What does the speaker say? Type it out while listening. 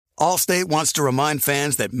Allstate wants to remind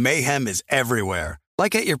fans that mayhem is everywhere,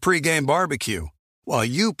 like at your pregame barbecue. While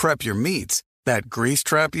you prep your meats, that grease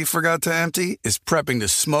trap you forgot to empty is prepping to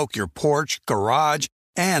smoke your porch, garage,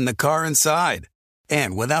 and the car inside.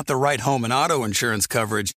 And without the right home and auto insurance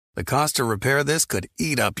coverage, the cost to repair this could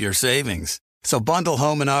eat up your savings. So bundle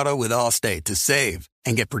home and auto with Allstate to save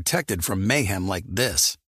and get protected from mayhem like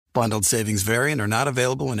this. Bundled savings vary and are not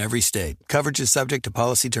available in every state. Coverage is subject to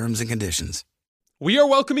policy terms and conditions. We are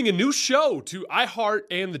welcoming a new show to iHeart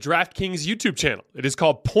and the DraftKings YouTube channel. It is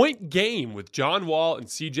called Point Game with John Wall and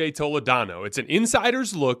CJ Toledano. It's an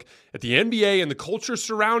insider's look at the NBA and the culture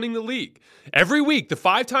surrounding the league. Every week, the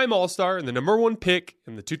five-time All-Star and the number one pick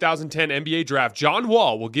in the 2010 NBA draft, John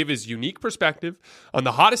Wall, will give his unique perspective on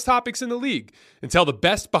the hottest topics in the league and tell the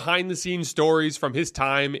best behind-the-scenes stories from his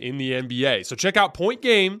time in the NBA. So check out Point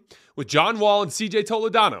Game with John Wall and CJ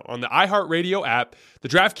Toledano on the iHeartRadio app, the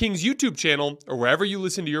DraftKings YouTube channel, or wherever you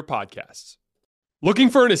listen to your podcasts. Looking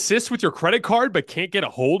for an assist with your credit card but can't get a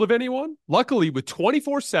hold of anyone? Luckily, with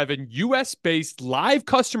 24/7 US-based live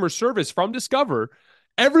customer service from Discover,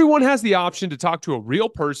 everyone has the option to talk to a real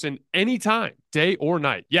person anytime, day or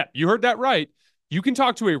night. Yeah, you heard that right. You can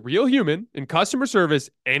talk to a real human in customer service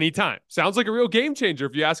anytime. Sounds like a real game changer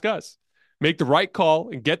if you ask us. Make the right call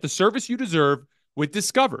and get the service you deserve with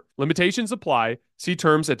Discover. Limitations apply. See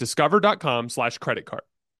terms at discover.com/creditcard.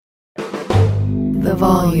 The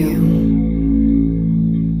Volume.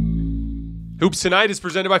 Hoops Tonight is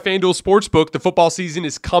presented by FanDuel Sportsbook. The football season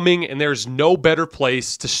is coming, and there's no better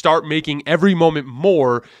place to start making every moment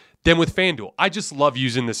more than with FanDuel. I just love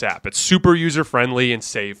using this app. It's super user-friendly and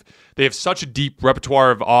safe. They have such a deep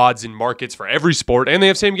repertoire of odds and markets for every sport, and they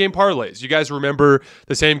have same-game parlays. You guys remember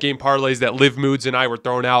the same-game parlays that Liv Moods and I were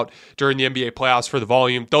throwing out during the NBA playoffs for the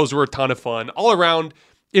Volume? Those were a ton of fun. All around,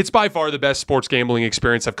 it's by far the best sports gambling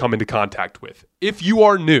experience I've come into contact with. If you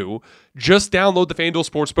are new, just download the FanDuel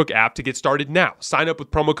Sportsbook app to get started now. Sign up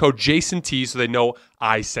with promo code JASONT so they know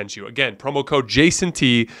I sent you. Again, promo code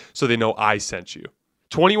JASONT so they know I sent you.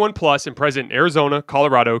 21 plus and present in Arizona,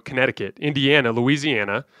 Colorado, Connecticut, Indiana,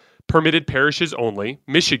 Louisiana, permitted parishes only,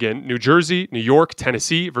 Michigan, New Jersey, New York,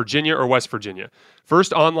 Tennessee, Virginia, or West Virginia.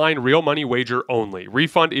 First online real money wager only.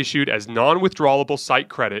 Refund issued as non-withdrawable site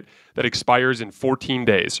credit that expires in 14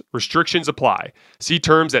 days. Restrictions apply. See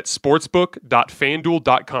terms at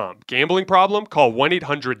sportsbook.fanduel.com. Gambling problem? Call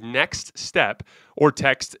 1-800-NEXT-STEP or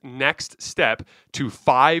text NEXT STEP to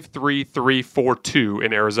 53342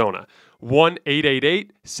 in Arizona.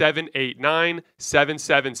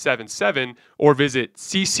 1-888-789-7777 or visit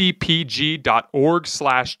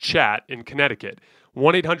ccpg.org/chat in Connecticut.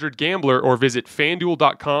 1-800-GAMBLER or visit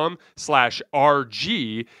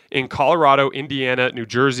fanduel.com/RG in Colorado, Indiana, New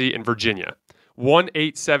Jersey, and Virginia.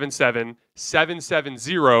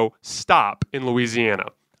 1-877-770-STOP in Louisiana.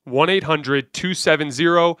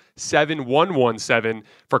 1-800-270-7117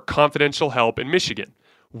 for confidential help in Michigan.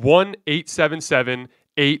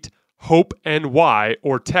 1-877-8-HOPE-NY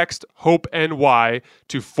or text HOPE-NY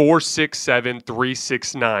to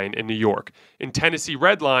 467-369 in New York. In Tennessee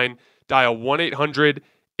Redline, dial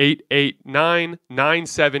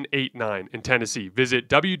 1-800-889-9789 in Tennessee. Visit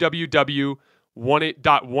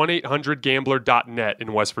www.1800gambler.net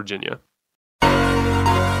in West Virginia.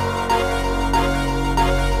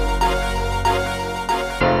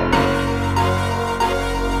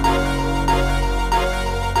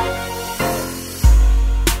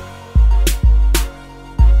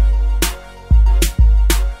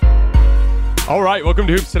 All right, welcome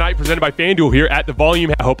to Hoops Tonight, presented by FanDuel here at The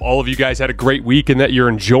Volume. I hope all of you guys had a great week and that you're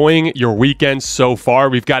enjoying your weekend so far.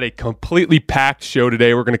 We've got a completely packed show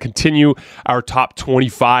today. We're going to continue our top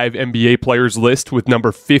 25 NBA players list with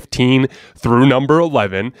number 15 through number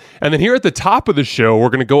 11. And then here at the top of the show, we're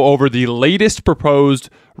going to go over the latest proposed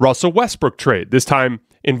Russell Westbrook trade, this time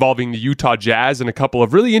involving the Utah Jazz and a couple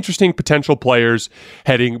of really interesting potential players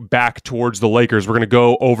heading back towards the Lakers. We're going to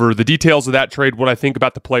go over the details of that trade, what I think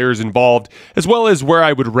about the players involved, as well as where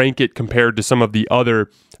I would rank it compared to some of the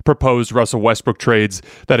other proposed Russell Westbrook trades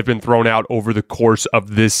that have been thrown out over the course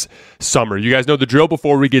of this summer. You guys know the drill.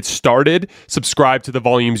 Before we get started, subscribe to the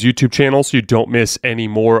Volume's YouTube channel so you don't miss any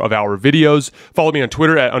more of our videos. Follow me on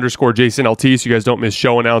Twitter at _JasonLT so you guys don't miss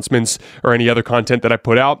show announcements or any other content that I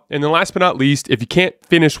put out. And then last but not least, if you can't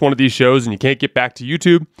finish one of these shows and you can't get back to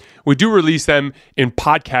YouTube, we do release them in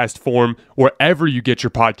podcast form wherever you get your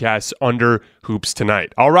podcasts under Hoops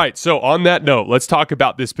Tonight. All right, so on that note, let's talk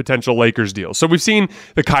about this potential Lakers deal. So we've seen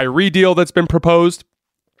the Kyrie deal that's been proposed,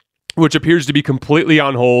 which appears to be completely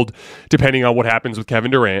on hold depending on what happens with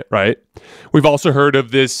Kevin Durant, right? We've also heard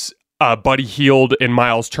of this Buddy Hield and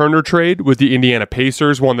Miles Turner trade with the Indiana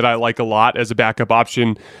Pacers, one that I like a lot as a backup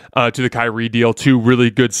option to the Kyrie deal. Two really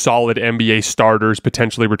good, solid NBA starters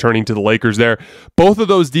potentially returning to the Lakers there. Both of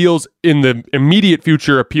those deals in the immediate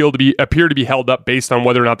future appear to be held up based on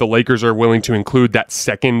whether or not the Lakers are willing to include that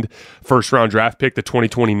second first-round draft pick, the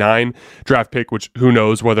 2029 draft pick, which who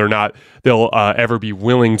knows whether or not they'll ever be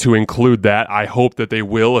willing to include that. I hope that they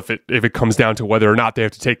will if it comes down to whether or not they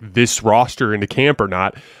have to take this roster into camp or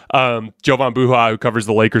not. Jovan Buha, who covers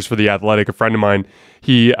the Lakers for The Athletic, a friend of mine,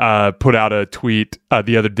 he put out a tweet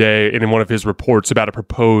the other day in one of his reports about a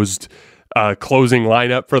proposed closing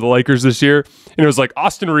lineup for the Lakers this year. And it was like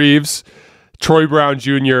Austin Reeves, Troy Brown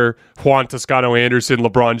Jr., Juan Toscano Anderson,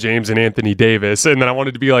 LeBron James, and Anthony Davis. And then I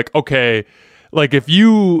wanted to be like, okay, like if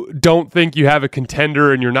you don't think you have a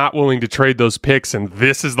contender and you're not willing to trade those picks and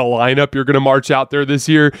this is the lineup you're going to march out there this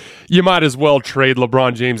year, you might as well trade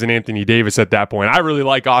LeBron James and Anthony Davis at that point. I really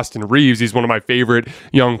like Austin Reeves. He's one of my favorite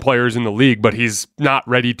young players in the league, but he's not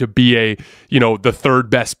ready to be the third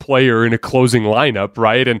best player in a closing lineup,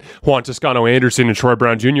 right? And Juan Toscano Anderson and Troy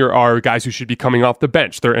Brown Jr. are guys who should be coming off the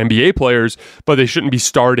bench. They're NBA players, but they shouldn't be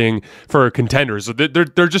starting for contenders. So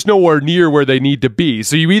they're just nowhere near where they need to be.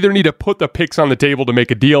 So you either need to put the picks on the table to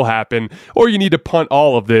make a deal happen, or you need to punt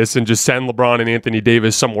all of this and just send LeBron and Anthony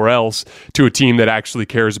Davis somewhere else to a team that actually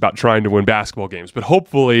cares about trying to win basketball games. But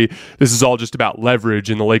hopefully this is all just about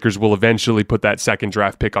leverage and the Lakers will eventually put that second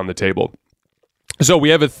draft pick on the table. So we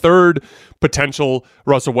have a third potential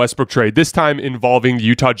Russell Westbrook trade, this time involving the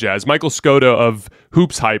Utah Jazz. Michael Skoda of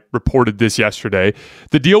Hoops Hype reported this yesterday.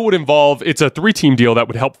 The deal would involve, it's a 3-team deal that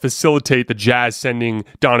would help facilitate the Jazz sending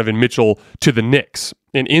Donovan Mitchell to the Knicks.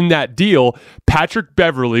 And in that deal, Patrick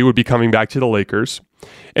Beverley would be coming back to the Lakers.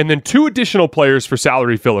 And then 2 additional players for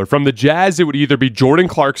salary filler. From the Jazz, it would either be Jordan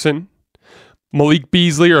Clarkson, Malik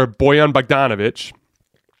Beasley, or Bojan Bogdanovic.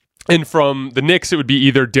 And from the Knicks, it would be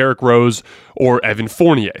either Derrick Rose or Evan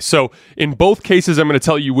Fournier. So in both cases, I'm going to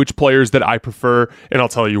tell you which players that I prefer, and I'll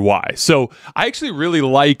tell you why. So I actually really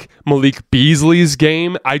like Malik Beasley's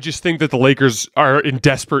game. I just think that the Lakers are in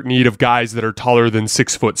desperate need of guys that are taller than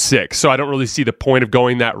 6'6". So I don't really see the point of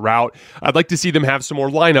going that route. I'd like to see them have some more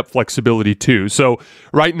lineup flexibility too. So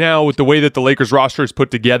right now, with the way that the Lakers roster is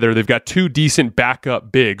put together, they've got 2 decent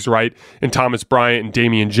backup bigs, right? And Thomas Bryant and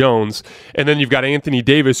Damian Jones. And then you've got Anthony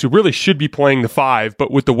Davis, who really should be playing the 5,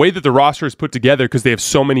 but with the way that the roster is put together, because they have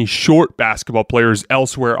so many short basketball players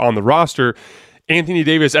elsewhere on the roster, Anthony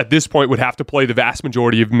Davis at this point would have to play the vast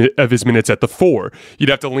majority of his minutes at the 4. You'd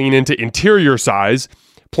have to lean into interior size,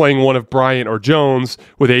 playing one of Bryant or Jones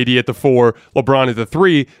with AD at the 4, LeBron at the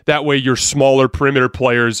 3. That way your smaller perimeter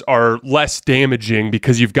players are less damaging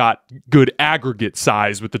because you've got good aggregate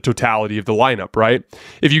size with the totality of the lineup, right?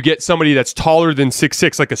 If you get somebody that's taller than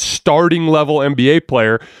 6'6", like a starting level NBA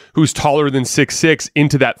player who's taller than 6'6",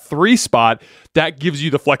 into that 3 spot, that gives you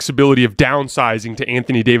the flexibility of downsizing to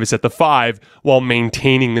Anthony Davis at the 5 while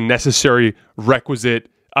maintaining the necessary requisite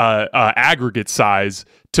aggregate size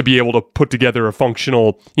to be able to put together a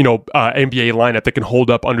functional, NBA lineup that can hold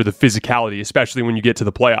up under the physicality, especially when you get to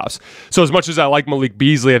the playoffs. So as much as I like Malik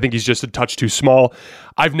Beasley, I think he's just a touch too small.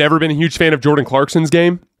 I've never been a huge fan of Jordan Clarkson's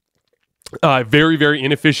game. Very, very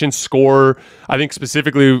inefficient scorer. I think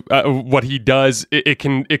specifically what he does, it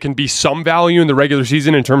can be some value in the regular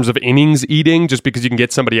season in terms of innings eating, just because you can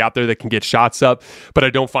get somebody out there that can get shots up. But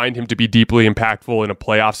I don't find him to be deeply impactful in a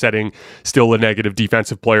playoff setting. Still a negative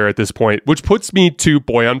defensive player at this point, which puts me to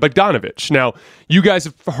Bojan Bogdanovic. Now, you guys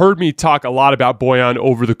have heard me talk a lot about Bojan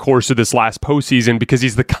over the course of this last postseason because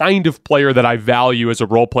he's the kind of player that I value as a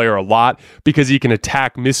role player a lot because he can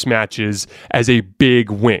attack mismatches as a big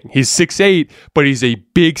wing. He's 6'8", but he's a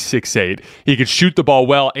big 6'8". He can shoot the ball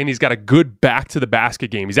well, and he's got a good back to the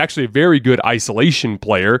basket game. He's actually a very good isolation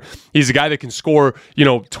player. He's a guy that can score,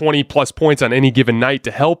 20 plus points on any given night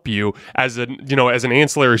to help you as an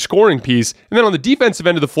ancillary scoring piece. And then on the defensive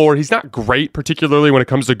end of the floor, he's not great, particularly when it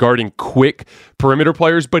comes to guarding quick perimeter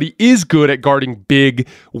players, but he is good at guarding big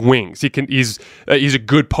wings. He's a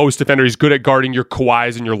good post defender. He's good at guarding your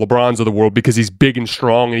Kawhis and your LeBrons of the world because he's big and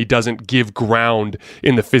strong and he doesn't give ground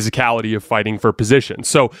in the physicality of fighting for position.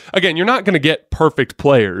 So again, you're not going to get perfect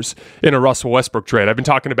players in a Russell Westbrook trade. I've been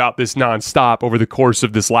talking about this nonstop over the course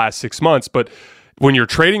of this last 6 months, but when you're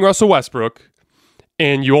trading Russell Westbrook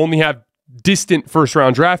and you only have distant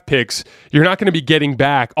first-round draft picks, you're not going to be getting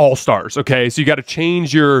back all-stars, okay? So you got to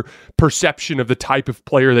change your perception of the type of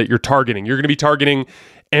player that you're targeting. You're going to be targeting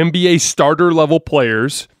NBA starter-level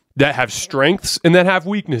players that have strengths and that have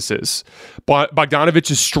weaknesses. But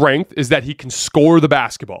Bogdanovic's strength is that he can score the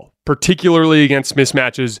basketball, particularly against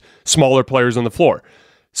mismatches, smaller players on the floor.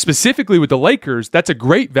 specifically with the Lakers, that's a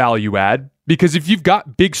great value add because if you've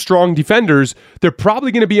got big, strong defenders, they're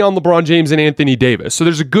probably going to be on LeBron James and Anthony Davis. So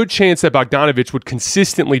there's a good chance that Bogdanović would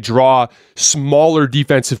consistently draw smaller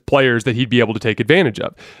defensive players that he'd be able to take advantage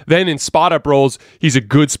of. Then in spot-up roles, he's a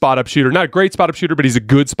good spot-up shooter. Not a great spot-up shooter, but he's a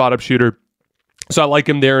good spot-up shooter. So I like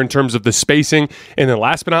him there in terms of the spacing. And then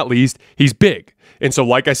last but not least, he's big. And so,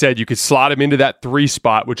 like I said, you could slot him into that 3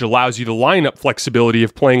 spot, which allows you the lineup flexibility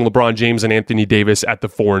of playing LeBron James and Anthony Davis at the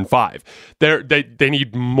 4 and 5. They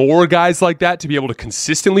need more guys like that to be able to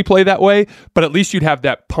consistently play that way, but at least you'd have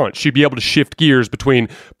that punch. You'd be able to shift gears between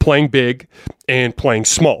playing big and playing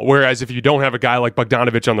small. Whereas if you don't have a guy like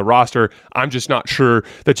Bogdanović on the roster, I'm just not sure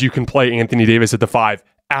that you can play Anthony Davis at the 5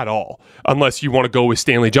 at all, unless you want to go with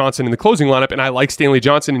Stanley Johnson in the closing lineup. And I like Stanley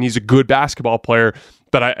Johnson, and he's a good basketball player,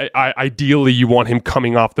 but I ideally you want him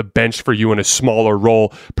coming off the bench for you in a smaller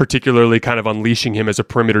role, particularly kind of unleashing him as a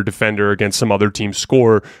perimeter defender against some other team's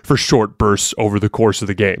scorer for short bursts over the course of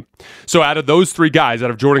the game. So out of those 3 guys, out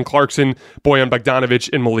of Jordan Clarkson, Bojan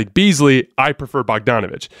Bogdanović, and Malik Beasley, I prefer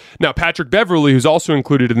Bogdanović. Now, Patrick Beverley, who's also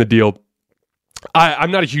included in the deal, I'm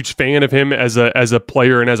not a huge fan of him as a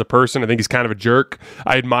player and as a person. I think he's kind of a jerk.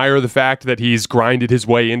 I admire the fact that he's grinded his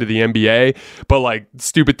way into the NBA, but like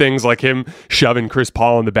stupid things like him shoving Chris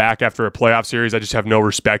Paul in the back after a playoff series, I just have no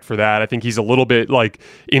respect for that. I think he's a little bit like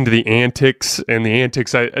into the antics, and the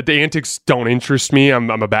antics don't interest me. I'm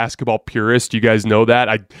a basketball purist. You guys know that.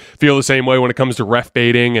 I feel the same way when it comes to ref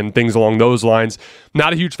baiting and things along those lines.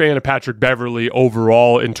 Not a huge fan of Patrick Beverley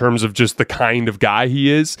overall in terms of just the kind of guy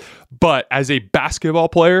he is, but as a basketball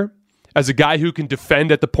player, as a guy who can defend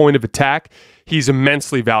at the point of attack, he's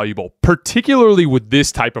immensely valuable, particularly with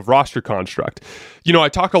this type of roster construct. You know, I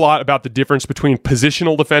talk a lot about the difference between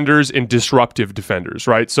positional defenders and disruptive defenders,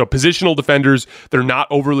 right? So positional defenders, they're not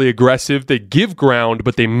overly aggressive. They give ground,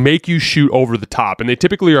 but they make you shoot over the top, and they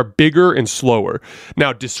typically are bigger and slower.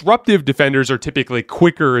 Now, disruptive defenders are typically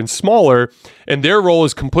quicker and smaller, and their role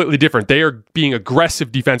is completely different. They are being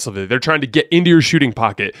aggressive defensively. They're trying to get into your shooting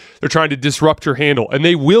pocket. They're trying to disrupt your handle, and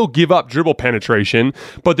they will give up dribble penetration,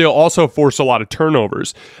 but they'll also force a lot of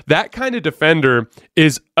turnovers. That kind of defender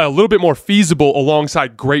is a little bit more feasible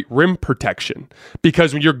alongside great rim protection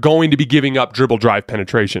because you're going to be giving up dribble drive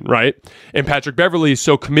penetration, right? And Patrick Beverley is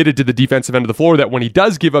so committed to the defensive end of the floor that when he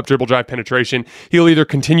does give up dribble drive penetration, he'll either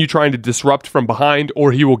continue trying to disrupt from behind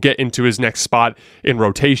or he will get into his next spot in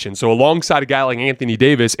rotation. So alongside a guy like Anthony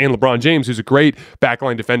Davis and LeBron James, who's a great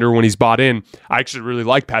backline defender when he's bought in, I actually really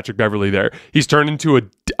like Patrick Beverley there. He's turned into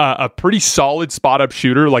a pretty solid spot-up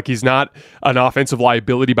shooter. Like, he's not an offensive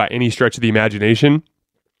liability by any stretch of the imagination.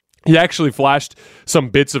 He actually flashed some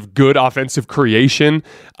bits of good offensive creation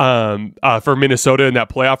for Minnesota in that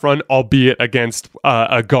playoff run, albeit against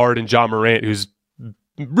a guard in Ja Morant, who's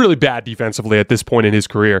really bad defensively at this point in his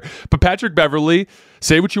career. But Patrick Beverley,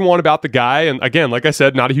 say what you want about the guy, and again, like I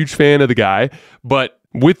said, not a huge fan of the guy, but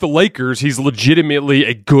with the Lakers, he's legitimately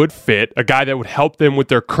a good fit, a guy that would help them with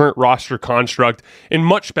their current roster construct, and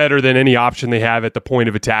much better than any option they have at the point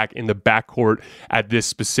of attack in the backcourt at this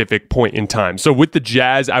specific point in time. So with the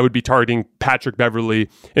Jazz, I would be targeting Patrick Beverley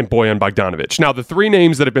and Bojan Bogdanović. Now, the 3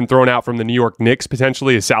 names that have been thrown out from the New York Knicks,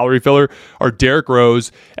 potentially a salary filler, are Derrick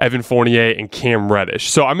Rose, Evan Fournier, and Cam Reddish.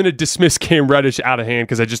 So I'm going to dismiss Cam Reddish out of hand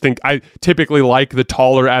because I just think I typically like the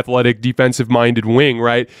taller, athletic, defensive-minded wing,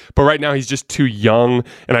 right? But right now, he's just too young,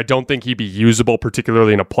 and I don't think he'd be usable,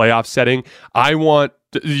 particularly in a playoff setting. I want,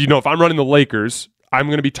 if I'm running the Lakers, I'm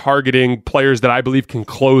going to be targeting players that I believe can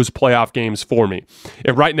close playoff games for me.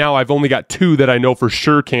 And right now, I've only got 2 that I know for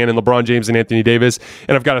sure can, in LeBron James and Anthony Davis.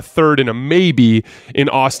 And I've got a third and a maybe in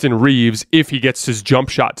Austin Reeves if he gets his jump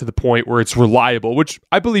shot to the point where it's reliable, which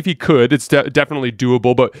I believe he could. It's definitely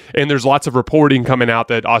doable. And there's lots of reporting coming out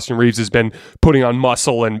that Austin Reeves has been putting on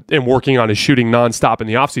muscle and working on his shooting nonstop in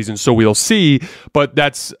the offseason. So we'll see. But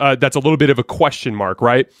that's a little bit of a question mark,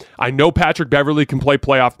 right? I know Patrick Beverley can play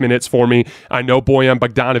playoff minutes for me. I know Bojan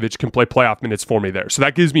Bogdanović can play playoff minutes for me there. So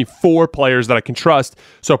that gives me 4 players that I can trust.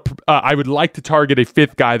 So I would like to target a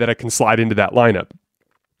 5th guy that I can slide into that lineup.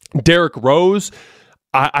 Derrick Rose,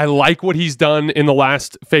 I like what he's done in the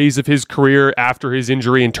last phase of his career after his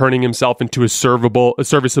injury and turning himself into a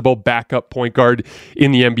serviceable backup point guard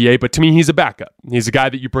in the NBA. But to me, he's a backup. He's a guy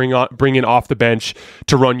that you bring in off the bench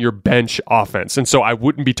to run your bench offense. And so I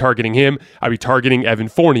wouldn't be targeting him. I'd be targeting Evan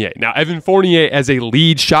Fournier. Now, Evan Fournier as a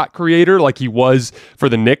lead shot creator, like he was for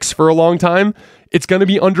the Knicks for a long time, it's going to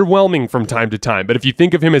be underwhelming from time to time. But if you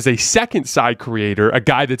think of him as a second side creator, a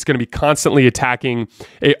guy that's going to be constantly attacking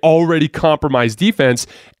a already compromised defense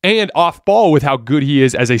and off ball with how good he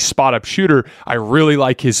is as a spot up shooter, I really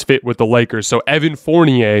like his fit with the Lakers. So Evan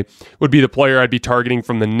Fournier would be the player I'd be targeting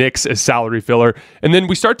from the Knicks as salary filler. And then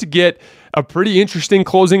we start to get a pretty interesting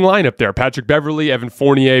closing lineup there. Patrick Beverley, Evan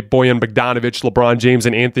Fournier, Bojan Bogdanovic, LeBron James,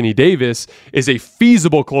 and Anthony Davis is a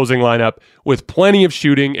feasible closing lineup with plenty of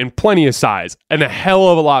shooting and plenty of size, and a hell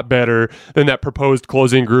of a lot better than that proposed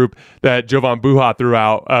closing group that Jovan Buha threw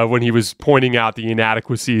out when he was pointing out the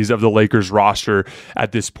inadequacies of the Lakers roster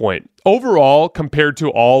at this point. Overall, compared to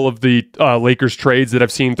all of the Lakers trades that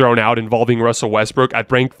I've seen thrown out involving Russell Westbrook,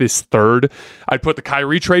 I'd rank this third. I'd put the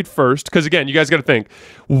Kyrie trade first because, again, you guys got to think,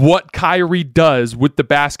 what Kyrie does with the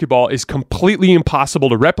basketball is completely impossible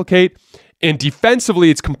to replicate, and defensively,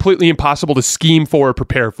 it's completely impossible to scheme for or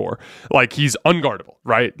prepare for. Like, he's unguardable,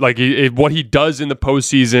 right? Like, what he does in the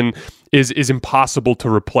postseason is impossible to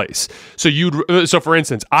replace. So for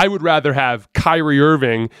instance, I would rather have Kyrie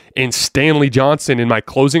Irving and Stanley Johnson in my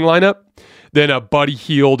closing lineup than a Buddy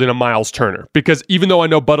Hield and a Miles Turner. Because even though I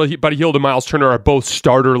know Buddy Hield and Miles Turner are both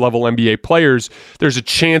starter-level NBA players, there's a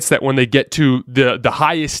chance that when they get to the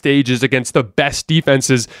highest stages against the best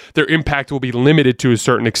defenses, their impact will be limited to a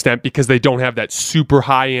certain extent because they don't have that super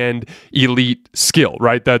high-end elite skill,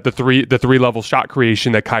 right? The three-level shot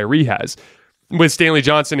creation that Kyrie has. With Stanley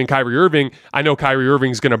Johnson and Kyrie Irving, I know Kyrie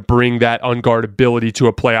Irving's going to bring that unguardability to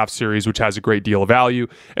a playoff series, which has a great deal of value.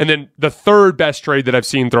 And then the third best trade that I've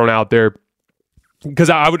seen thrown out there, because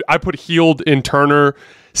I put Hield in Turner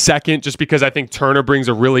second, just because I think Turner brings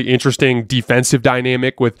a really interesting defensive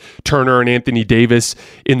dynamic with Turner and Anthony Davis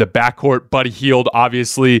in the backcourt. Buddy Hield,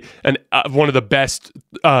 obviously, one of the best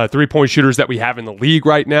three-point shooters that we have in the league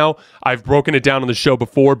right now. I've broken it down on the show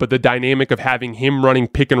before, but the dynamic of having him running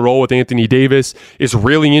pick and roll with Anthony Davis is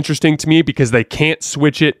really interesting to me because they can't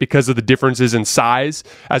switch it because of the differences in size,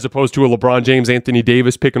 as opposed to a LeBron James, Anthony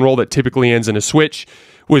Davis pick and roll that typically ends in a switch.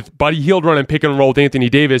 With Buddy Hield running pick and roll with Anthony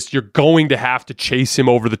Davis, you're going to have to chase him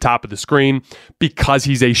over the top of the screen because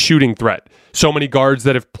he's a shooting threat. So many guards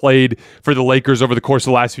that have played for the Lakers over the course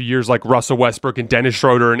of the last few years, like Russell Westbrook and Dennis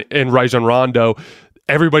Schroeder and Rajon Rondo,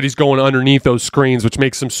 everybody's going underneath those screens, which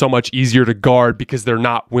makes them so much easier to guard because they're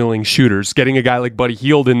not willing shooters. Getting a guy like Buddy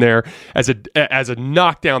Hield in there as a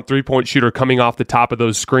knockdown three-point shooter coming off the top of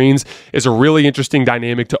those screens is a really interesting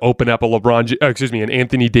dynamic to open up an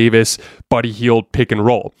Anthony Davis, Buddy Hield pick and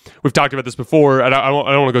roll. We've talked about this before. I don't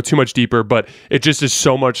want to go too much deeper, but it just is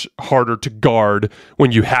so much harder to guard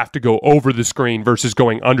when you have to go over the screen versus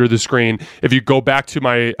going under the screen. If you go back to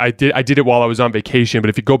I did it while I was on vacation, but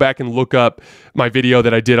if you go back and look up my video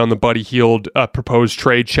that I did on the Buddy Hield proposed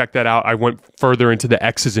trade, check that out. I went further into the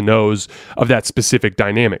X's and O's of that specific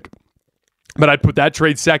dynamic. But I'd put that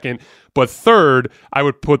trade second. But third, I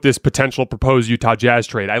would put this potential proposed Utah Jazz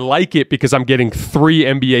trade. I like it because I'm getting 3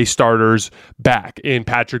 NBA starters back in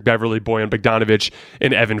Patrick Beverley, Bojan Bogdanovic,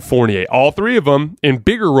 and Evan Fournier. All 3 of them in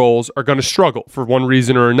bigger roles are going to struggle for one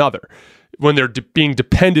reason or another when they're being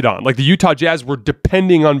depended on. Like the Utah Jazz were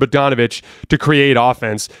depending on Bogdanovic to create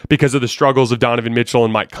offense because of the struggles of Donovan Mitchell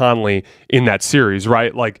and Mike Conley in that series,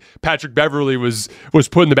 right? Like Patrick Beverley was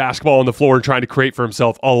putting the basketball on the floor and trying to create for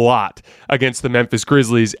himself a lot against the Memphis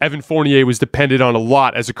Grizzlies. Evan Fournier was depended on a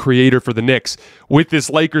lot as a creator for the Knicks. With this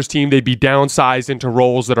Lakers team, they'd be downsized into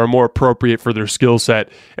roles that are more appropriate for their skill set,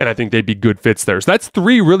 and I think they'd be good fits there. So that's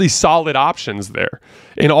 3 really solid options there.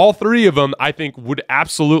 And all 3 of them, I think, would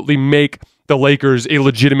absolutely make the Lakers a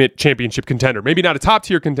legitimate championship contender. Maybe not a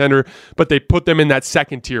top-tier contender, but they put them in that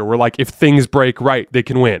second tier where, like, if things break right, they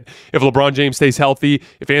can win. If LeBron James stays healthy,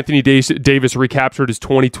 if Anthony Davis recaptured his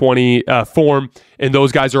 2020 form, and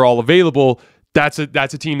those guys are all available, that's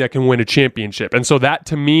a team that can win a championship. And so that,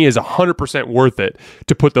 to me, is 100% worth it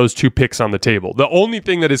to put those 2 picks on the table. The only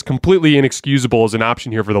thing that is completely inexcusable as an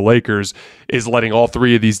option here for the Lakers is letting all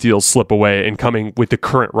 3 of these deals slip away and coming with the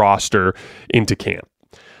current roster into camp.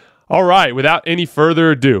 All right, without any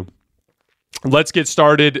further ado, let's get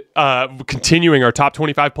started continuing our top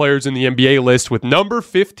 25 players in the NBA list with number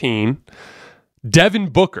 15,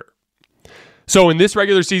 Devin Booker. So in this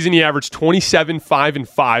regular season, he averaged 27, 5, and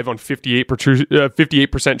 5 on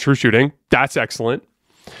 58% true shooting. That's excellent.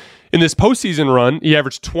 In this postseason run, he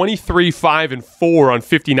averaged 23, 5, and 4 on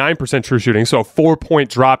 59% true shooting, so a 4-point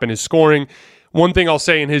drop in his scoring. One thing I'll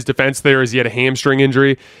say in his defense there is he had a hamstring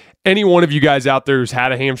injury, any one of you guys out there who's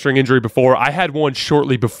had a hamstring injury before, I had one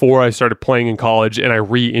shortly before I started playing in college, and I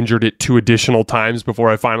re-injured it 2 additional times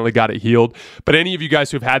before I finally got it healed. But any of you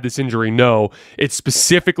guys who have had this injury know it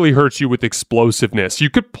specifically hurts you with explosiveness.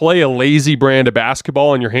 You could play a lazy brand of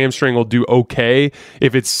basketball and your hamstring will do okay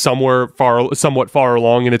if it's somewhat far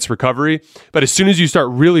along in its recovery. But as soon as you start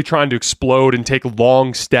really trying to explode and take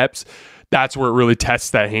long steps, that's where it really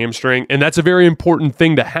tests that hamstring. And that's a very important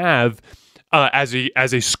thing to have as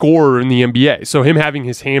a scorer in the NBA. So him having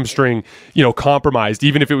his hamstring, compromised,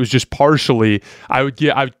 even if it was just partially, I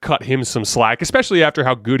would cut him some slack, especially after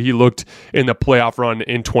how good he looked in the playoff run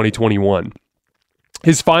in 2021.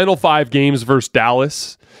 His final 5 games versus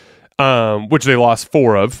Dallas, which they lost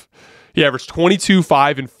 4 of, he averaged 22,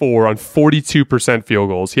 5, and 4 on 42% field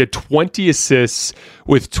goals. He had 20 assists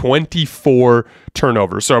with 24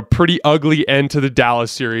 turnovers. So a pretty ugly end to the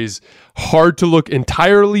Dallas series. Hard to look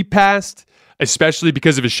entirely past, especially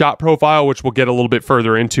because of his shot profile, which we'll get a little bit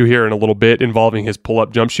further into here in a little bit, involving his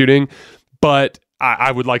pull-up jump shooting. But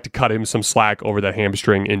I would like to cut him some slack over that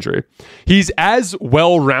hamstring injury. He's as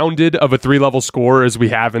well-rounded of a 3-level scorer as we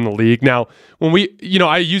have in the league. Now, when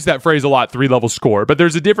I use that phrase a lot, 3-level scorer, but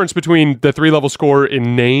there's a difference between the 3-level scorer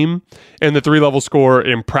in name and the 3-level scorer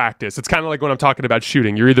in practice. It's kind of like when I'm talking about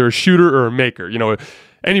shooting. You're either a shooter or a maker.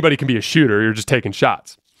 Anybody can be a shooter. You're just taking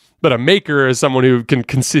shots. But a maker is someone who can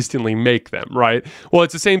consistently make them, right? Well,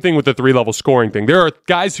 it's the same thing with the 3-level scoring thing. There are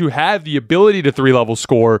guys who have the ability to 3-level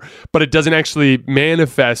score, but it doesn't actually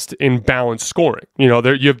manifest in balanced scoring. There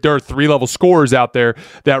are 3-level scorers out there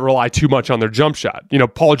that rely too much on their jump shot.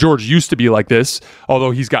 Paul George used to be like this,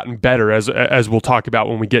 although he's gotten better, as we'll talk about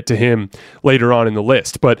when we get to him later on in the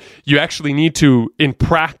list. But you actually need to, in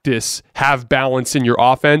practice, have balance in your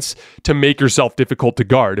offense to make yourself difficult to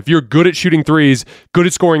guard. If you're good at shooting threes, good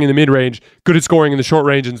at scoring in the mid-range, good at scoring in the short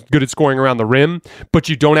range, and good at scoring around the rim, but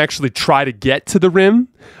you don't actually try to get to the rim,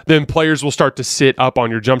 then players will start to sit up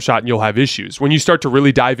on your jump shot and you'll have issues. When you start to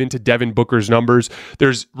really dive into Devin Booker's numbers,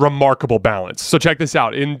 there's remarkable balance. So check this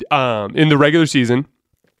out. In the regular season,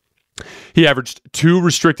 he averaged 2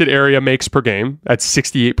 restricted area makes per game. That's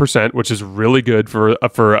 68%, which is really good for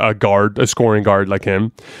a scoring guard like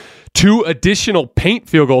him. 2 additional paint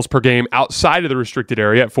field goals per game outside of the restricted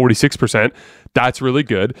area at 46%. That's really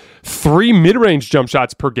good. 3 mid-range jump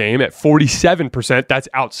shots per game at 47%. That's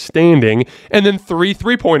outstanding. And then 3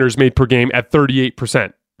 3-pointers made per game at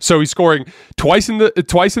 38%. So he's scoring twice in the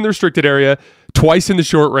restricted area, twice in the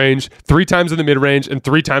short range, 3 times in the mid-range, and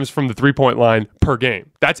 3 times from the 3-point line per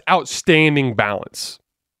game. That's outstanding balance.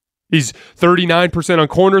 He's 39% on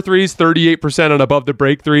corner threes, 38% on above the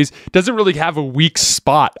break threes. Doesn't really have a weak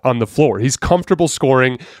spot on the floor. He's comfortable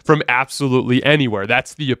scoring from absolutely anywhere.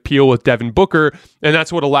 That's the appeal with Devin Booker, and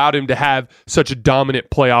that's what allowed him to have such a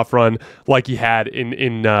dominant playoff run like he had in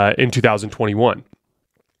 2021.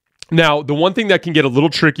 Now, the one thing that can get a little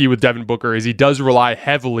tricky with Devin Booker is he does rely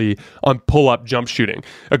heavily on pull-up jump shooting.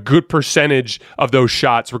 A good percentage of those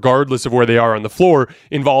shots, regardless of where they are on the floor,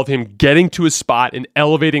 involve him getting to a spot and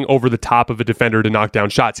elevating over the top of a defender to knock down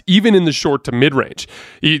shots, even in the short to mid-range.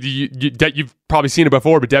 You've probably seen it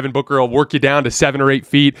before, but Devin Booker will work you down to 7 or 8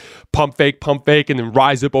 feet, pump fake, and then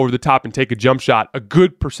rise up over the top and take a jump shot. A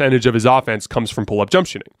good percentage of his offense comes from pull-up jump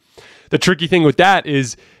shooting. The tricky thing with that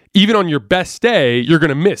is, even on your best day, you're going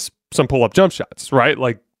to miss some pull-up jump shots, right?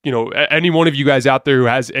 Like, any one of you guys out there who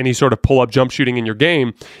has any sort of pull-up jump shooting in your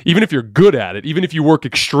game, even if you're good at it, even if you work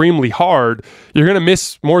extremely hard, you're going to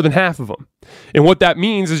miss more than half of them. And what that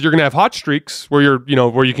means is you're going to have hot streaks where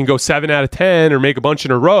where you can go 7 out of 10 or make a bunch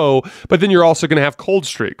in a row, but then you're also going to have cold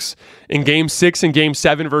streaks. In Game 6 and Game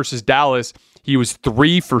 7 versus Dallas, he was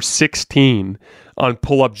 3 for 16 on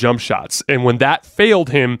pull-up jump shots. And when that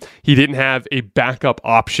failed him, he didn't have a backup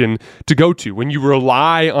option to go to. When you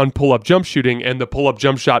rely on pull-up jump shooting and the pull-up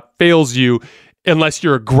jump shot fails you, unless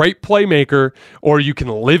you're a great playmaker or you can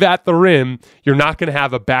live at the rim, you're not going to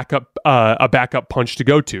have a backup punch to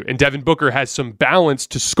go to. And Devin Booker has some balance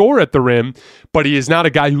to score at the rim, but he is not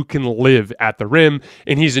a guy who can live at the rim.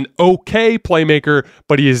 And he's an okay playmaker,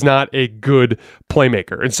 but he is not a good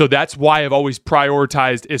playmaker. And so that's why I've always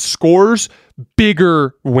prioritized as scorers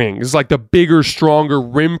bigger wings, like the bigger, stronger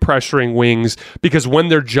rim pressuring wings, because when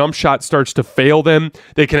their jump shot starts to fail them,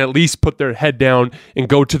 they can at least put their head down and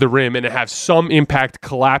go to the rim and have some impact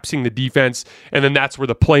collapsing the defense. And then that's where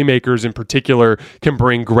the playmakers in particular can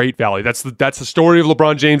bring great value. That's the story of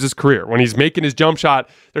LeBron James's career. When he's making his jump shot,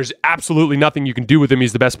 there's absolutely nothing you can do with him.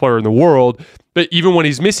 He's the best player in the world. But even when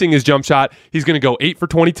he's missing his jump shot, he's going to go 8 for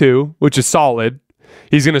 22, which is solid.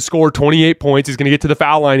 He's going to score 28 points. He's going to get to the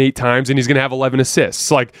foul line 8 times, and he's going to have 11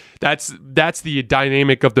 assists. Like that's the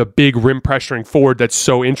dynamic of the big rim pressuring forward that's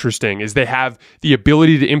so interesting, is they have the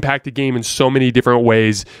ability to impact the game in so many different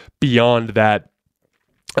ways beyond that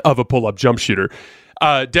of a pull-up jump shooter.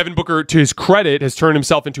 Devin Booker, to his credit, has turned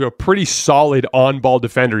himself into a pretty solid on-ball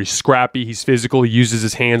defender. He's scrappy, he's physical, he uses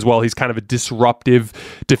his hands well, he's kind of a disruptive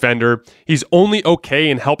defender. He's only okay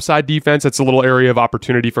in help side defense. That's a little area of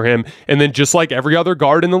opportunity for him. And then just like every other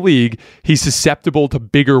guard in the league, he's susceptible to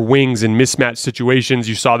bigger wings in mismatch situations.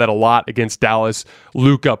 You saw that a lot against Dallas.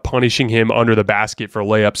 Luka punishing him under the basket for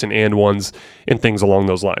layups and ones and things along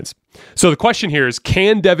those lines. So the question here is,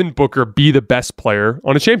 can Devin Booker be the best player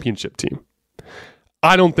on a championship team?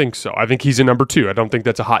 I don't think so. I think he's a number 2. I don't think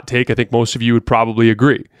that's a hot take. I think most of you would probably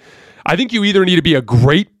agree. I think you either need to be a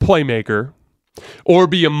great playmaker or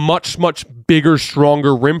be a much, much bigger,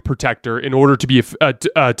 stronger rim protector in order to be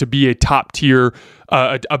a top tier,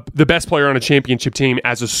 the best player on a championship team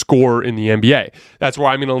as a scorer in the NBA. That's where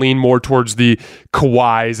I'm going to lean more towards the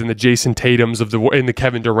Kawhis and the Jason Tatums and the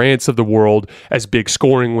Kevin Durants of the world as big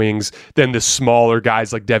scoring wings than the smaller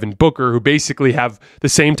guys like Devin Booker, who basically have the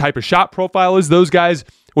same type of shot profile as those guys,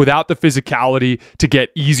 without the physicality to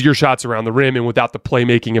get easier shots around the rim and without the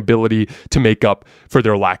playmaking ability to make up for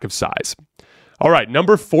their lack of size. All right,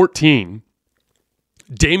 number 14,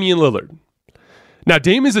 Damian Lillard. Now,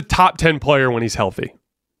 Dame is a top 10 player when he's healthy,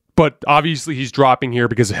 but obviously he's dropping here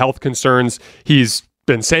because of health concerns. He's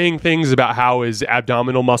been saying things about how his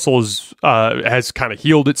abdominal muscles has kind of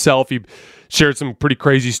healed itself. He shared some pretty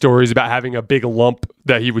crazy stories about having a big lump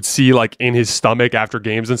that he would see like in his stomach after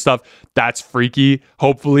games and stuff. That's freaky.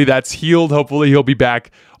 Hopefully that's healed. Hopefully he'll be back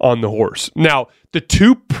on the horse. Now, the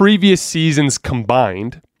 2 previous seasons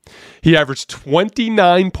combined, he averaged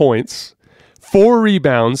 29 points, 4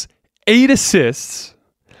 rebounds, 8 assists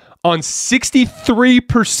on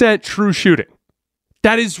 63% true shooting.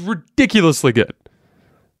 That is ridiculously good.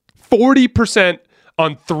 40%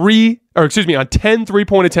 on 10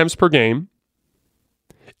 3-point attempts per game.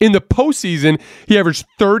 In the postseason, he averaged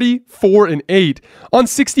 34 and 8 on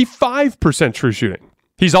 65% true shooting.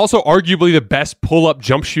 He's also arguably the best pull-up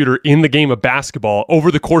jump shooter in the game of basketball.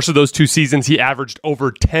 Over the course of those 2 seasons, he averaged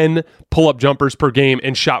over 10 pull-up jumpers per game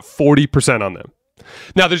and shot 40% on them.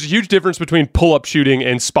 Now, there's a huge difference between pull-up shooting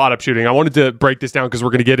and spot-up shooting. I wanted to break this down because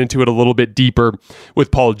we're going to get into it a little bit deeper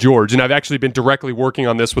with Paul George. And I've actually been directly working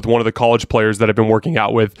on this with one of the college players that I've been working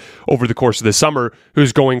out with over the course of this summer,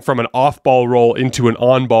 who's going from an off-ball role into an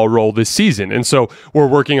on-ball role this season. And so we're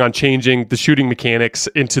working on changing the shooting mechanics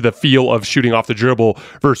into the feel of shooting off the dribble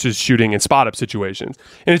versus shooting in spot-up situations.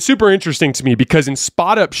 And it's super interesting to me because in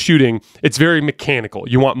spot-up shooting, it's very mechanical.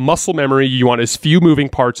 You want muscle memory, you want as few moving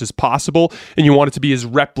parts as possible, and you want it to be as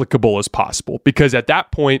replicable as possible, because at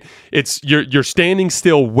that point it's you're standing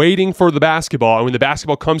still waiting for the basketball, and when the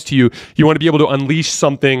basketball comes to you, you want to be able to unleash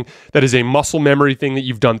something that is a muscle memory thing that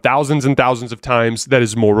you've done thousands and thousands of times that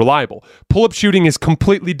is more reliable. Pull-up shooting is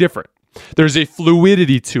completely different. There's a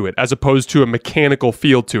fluidity to it as opposed to a mechanical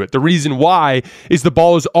feel to it. The reason why is the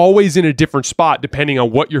ball is always in a different spot depending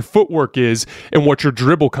on what your footwork is and what your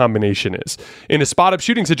dribble combination is. In a spot-up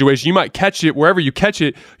shooting situation, you might catch it wherever you catch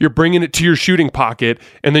it, you're bringing it to your shooting pocket,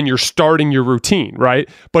 and then you're starting your routine, right?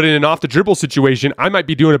 But in an off-the-dribble situation, I might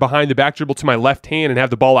be doing a behind-the-back dribble to my left hand and have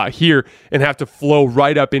the ball out here and have to flow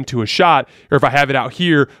right up into a shot, or if I have it out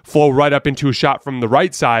here, flow right up into a shot from the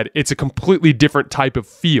right side. It's a completely different type of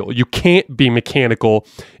feel. You can't be mechanical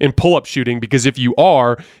in pull-up shooting, because if you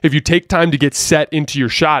take time to get set into your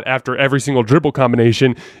shot after every single dribble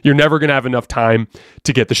combination, you're never going to have enough time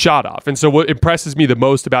to get the shot off. And so what impresses me the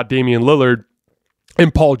most about Damian Lillard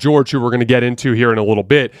and Paul George, who we're going to get into here in a little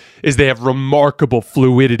bit, is they have remarkable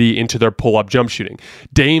fluidity into their pull-up jump shooting.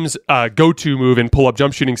 Dame's go-to move in pull-up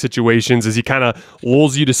jump shooting situations is he kind of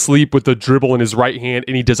lulls you to sleep with the dribble in his right hand,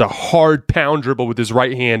 and he does a hard pound dribble with his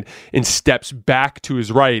right hand and steps back to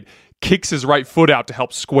his right, kicks his right foot out to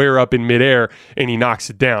help square up in midair, and he knocks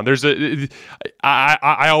it down.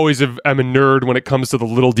 I always am a nerd when it comes to the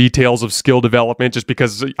little details of skill development, just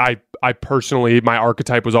because I personally, my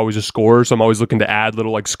archetype was always a scorer, so I'm always looking to add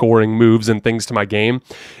little like scoring moves and things to my game.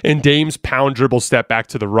 And Dame's pound dribble step back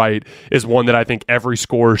to the right is one that I think every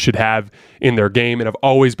scorer should have in their game, and I've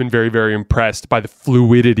always been very, very impressed by the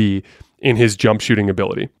fluidity in his jump shooting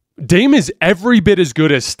ability. Dame is every bit as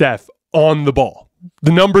good as Steph on the ball.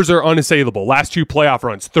 The numbers are unassailable. Last 2 playoff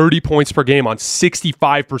runs, 30 points per game on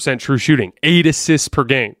 65% true shooting, 8 assists per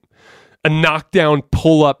game. A knockdown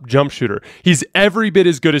pull-up jump shooter. He's every bit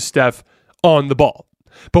as good as Steph on the ball.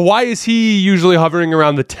 But why is he usually hovering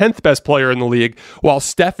around the 10th best player in the league while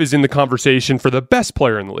Steph is in the conversation for the best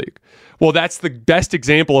player in the league? Well, that's the best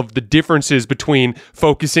example of the differences between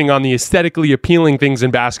focusing on the aesthetically appealing things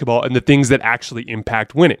in basketball and the things that actually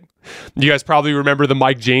impact winning. You guys probably remember the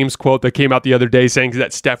Mike James quote that came out the other day saying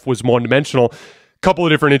that Steph was one-dimensional. Couple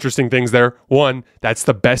of different interesting things there. One, that's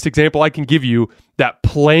the best example I can give you that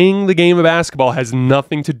playing the game of basketball has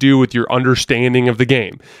nothing to do with your understanding of the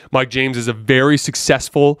game. Mike James is a very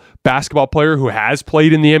successful basketball player who has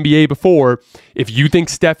played in the NBA before. If you think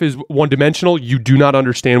Steph is one-dimensional, you do not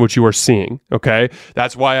understand what you are seeing, okay?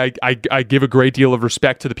 That's why I give a great deal of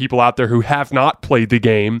respect to the people out there who have not played the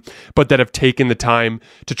game, but that have taken the time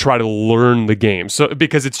to try to learn the game. So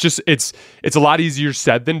because it's a lot easier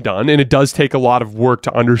said than done, and it does take a lot of work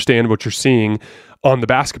to understand what you're seeing on the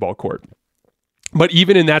basketball court. But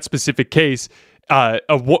even in that specific case,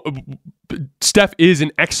 Steph is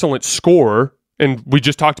an excellent scorer, and we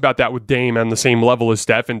just talked about that with Dame on the same level as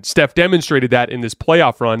Steph, and Steph demonstrated that in this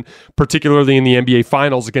playoff run, particularly in the NBA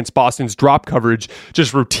Finals against Boston's drop coverage,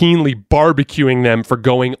 just routinely barbecuing them for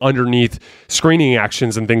going underneath screening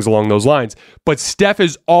actions and things along those lines. But Steph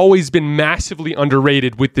has always been massively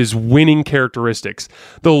underrated with his winning characteristics,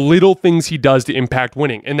 the little things he does to impact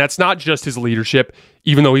winning. And that's not just his leadership,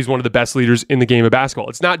 even though he's one of the best leaders in the game of basketball.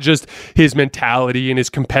 It's not just his mentality and his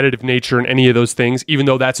competitive nature and any of those things, even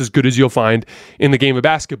though that's as good as you'll find in the game of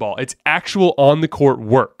basketball. It's actual on-the-court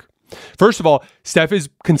work. First of all, Steph is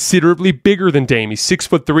considerably bigger than Dame. He's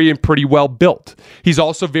 6'3" and pretty well built. He's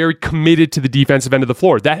also very committed to the defensive end of the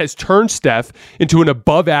floor. That has turned Steph into an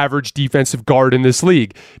above-average defensive guard in this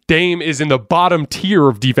league. Dame is in the bottom tier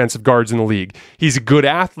of defensive guards in the league. He's a good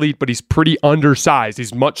athlete, but he's pretty undersized.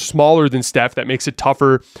 He's much smaller than Steph. That makes it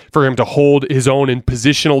tougher for him to hold his own in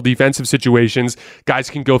positional defensive situations. Guys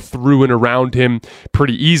can go through and around him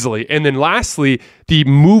pretty easily. And then lastly, the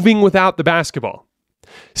moving without the basketball.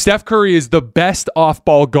 Steph Curry is the best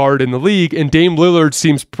off-ball guard in the league, and Dame Lillard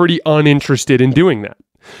seems pretty uninterested in doing that.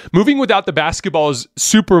 Moving without the basketball is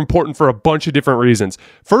super important for a bunch of different reasons.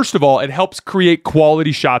 First of all, it helps create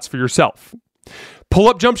quality shots for yourself.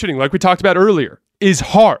 Pull-up jump shooting, like we talked about earlier, is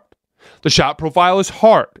hard. The shot profile is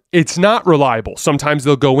hard. It's not reliable. Sometimes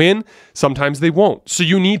they'll go in, sometimes they won't. So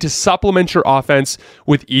you need to supplement your offense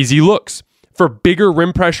with easy looks. For bigger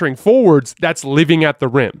rim pressuring forwards, that's living at the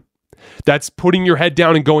rim. That's putting your head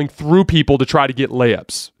down and going through people to try to get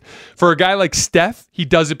layups. For a guy like Steph, he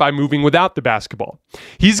does it by moving without the basketball.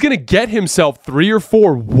 He's going to get himself 3 or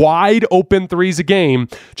 4 wide open threes a game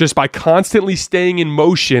just by constantly staying in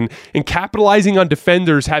motion and capitalizing on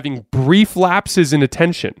defenders having brief lapses in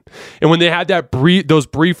attention. And when they had those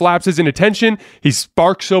brief lapses in attention, he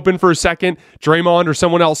sparks open for a second, Draymond or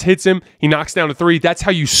someone else hits him, he knocks down a 3. That's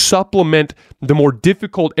how you supplement the more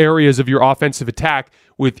difficult areas of your offensive attack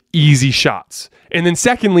with easy shots. And then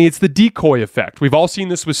secondly, it's the decoy effect. We've all seen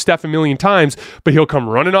this with Steph a million times, but he'll come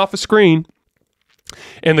running off a screen,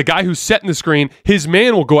 and the guy who's setting the screen, his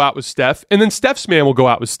man will go out with Steph, and then Steph's man will go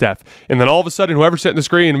out with Steph. And then all of a sudden, whoever's setting the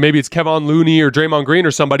screen, maybe it's Kevon Looney or Draymond Green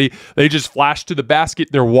or somebody, they just flash to the basket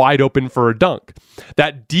and they're wide open for a dunk.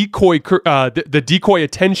 That decoy, the decoy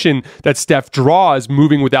attention that Steph draws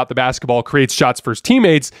moving without the basketball creates shots for his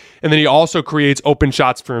teammates, and then he also creates open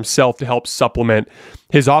shots for himself to help supplement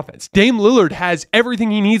his offense. Dame Lillard has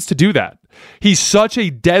everything he needs to do that. He's such a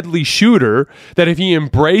deadly shooter that if he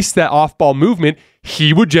embraced that off-ball movement,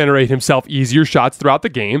 he would generate himself easier shots throughout the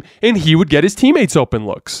game, and he would get his teammates open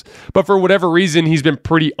looks. But for whatever reason, he's been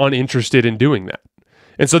pretty uninterested in doing that.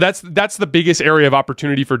 And so that's the biggest area of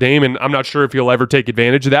opportunity for Dame, and I'm not sure if he'll ever take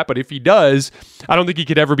advantage of that, but if he does, I don't think he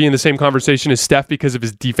could ever be in the same conversation as Steph because of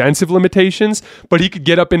his defensive limitations, but he could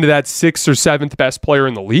get up into that 6th or 7th best player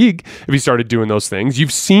in the league if he started doing those things.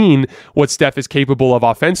 You've seen what Steph is capable of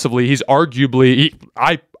offensively. He's arguably,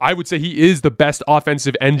 I would say he is the best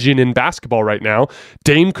offensive engine in basketball right now.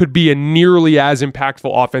 Dame could be a nearly as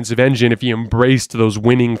impactful offensive engine if he embraced those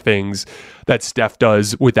winning things that Steph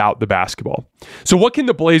does without the basketball. So what can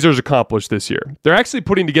the Blazers accomplish this year? They're actually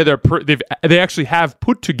putting together, they actually have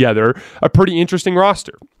put together a pretty interesting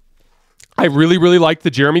roster. I really, really like the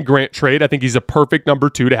Jeremy Grant trade. I think he's a perfect number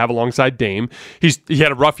 2 to have alongside Dame. He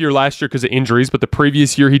had a rough year last year because of injuries, but the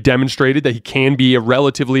previous year he demonstrated that he can be a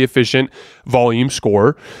relatively efficient volume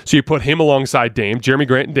scorer. So you put him alongside Dame, Jeremy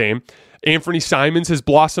Grant and Dame. Anthony Simons has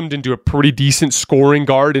blossomed into a pretty decent scoring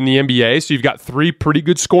guard in the NBA. So you've got 3 pretty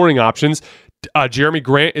good scoring options. Jeremy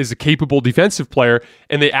Grant is a capable defensive player,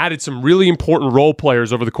 and they added some really important role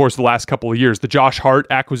players over the course of the last couple of years. The Josh Hart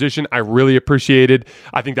acquisition, I really appreciated.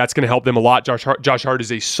 I think that's going to help them a lot. Josh Hart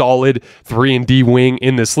is a solid 3-and-D wing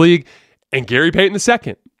in this league. And Gary Payton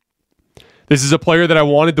II. This is a player that I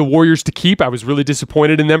wanted the Warriors to keep. I was really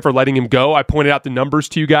disappointed in them for letting him go. I pointed out the numbers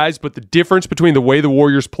to you guys, but the difference between the way the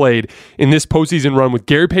Warriors played in this postseason run with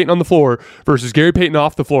Gary Payton on the floor versus Gary Payton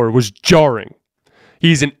off the floor was jarring.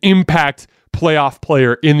 He's an impact playoff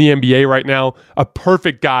player in the NBA right now, a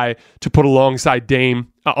perfect guy to put alongside Dame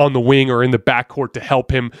on the wing or in the backcourt to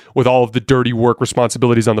help him with all of the dirty work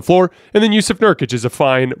responsibilities on the floor. And then Yusuf Nurkic is a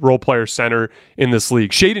fine role player center in this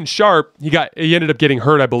league. Shaedon Sharpe, he ended up getting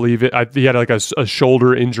hurt, I believe. He had like a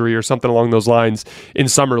shoulder injury or something along those lines in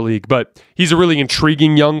Summer League, but he's a really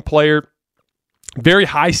intriguing young player. Very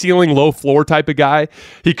high ceiling, low floor type of guy.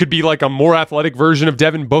 He could be like a more athletic version of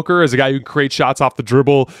Devin Booker as a guy who creates shots off the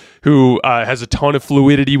dribble, who has a ton of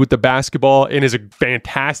fluidity with the basketball and is a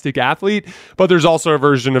fantastic athlete. But there's also a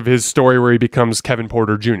version of his story where he becomes Kevin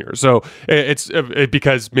Porter Jr. So it's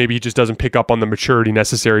because maybe he just doesn't pick up on the maturity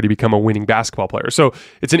necessary to become a winning basketball player. So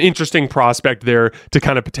it's an interesting prospect there to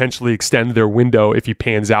kind of potentially extend their window if he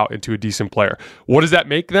pans out into a decent player. What does that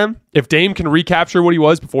make them? If Dame can recapture what he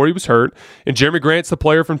was before he was hurt, and Jeremy Grant's the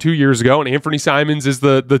player from 2 years ago, and Anthony Simons is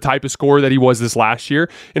the type of scorer that he was this last year,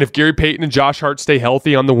 and if Gary Payton and Josh Hart stay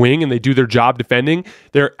healthy on the wing and they do their job defending,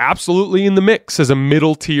 they're absolutely in the mix as a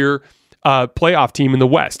middle-tier playoff team in the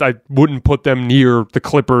West. I wouldn't put them near the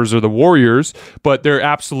Clippers or the Warriors, but they're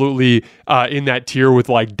absolutely in that tier with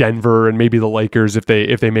like Denver and maybe the Lakers if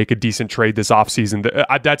they make a decent trade this offseason.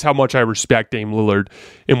 That's how much I respect Dame Lillard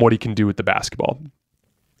and what he can do with the basketball.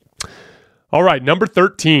 All right, number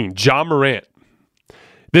 13, Ja Morant.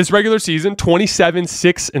 This regular season, 27,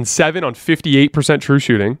 6, and 7 on 58% true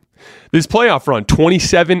shooting. This playoff run,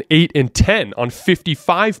 27, 8, and 10 on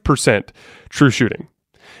 55% true shooting.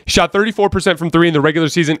 He shot 34% from three in the regular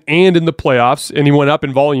season and in the playoffs, and he went up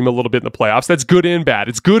in volume a little bit in the playoffs. That's good and bad.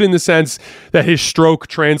 It's good in the sense that his stroke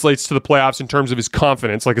translates to the playoffs in terms of his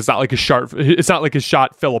confidence. Like it's not like his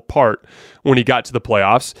shot fell apart when he got to the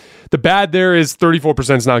playoffs. The bad there is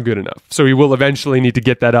 34% is not good enough. So he will eventually need to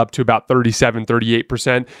get that up to about 37,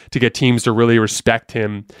 38% to get teams to really respect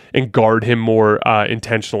him and guard him more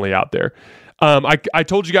intentionally out there. I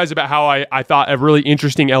told you guys about how I thought a really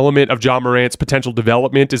interesting element of Ja Morant's potential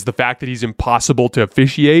development is the fact that he's impossible to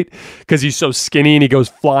officiate because he's so skinny and he goes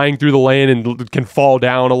flying through the lane and can fall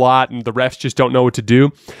down a lot and the refs just don't know what to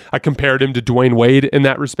do. I compared him to Dwayne Wade in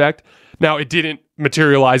that respect. Now, it didn't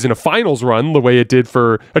materialize in a finals run the way it did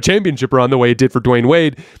for a championship run, the way it did for Dwayne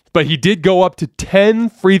Wade, but he did go up to 10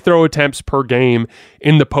 free throw attempts per game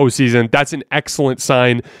in the postseason. That's an excellent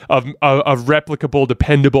sign of replicable,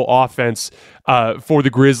 dependable offense for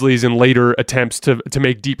the Grizzlies in later attempts to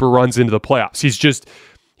make deeper runs into the playoffs. He's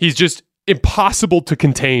just impossible to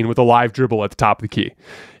contain with a live dribble at the top of the key.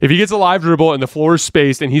 If he gets a live dribble and the floor is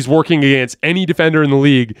spaced and he's working against any defender in the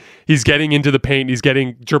league, he's getting into the paint, he's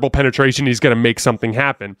getting dribble penetration, he's going to make something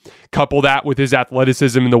happen. Couple that with his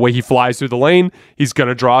athleticism and the way he flies through the lane, he's going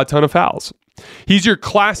to draw a ton of fouls. He's your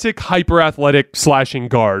classic hyper-athletic slashing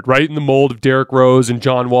guard, right in the mold of Derrick Rose and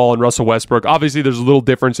John Wall and Russell Westbrook. Obviously, there's little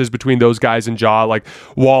differences between those guys and Ja. Like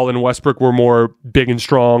Wall and Westbrook were more big and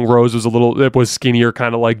strong. Rose was skinnier,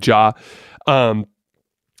 kind of like Ja.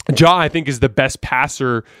 Ja, I think, is the best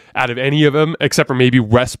passer out of any of them, except for maybe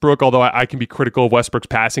Westbrook, although I can be critical of Westbrook's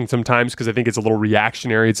passing sometimes because I think it's a little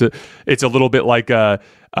reactionary. It's a little bit like a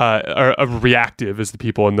reactive, as the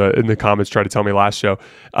people in the comments tried to tell me last show.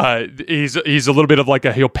 He's a little bit of like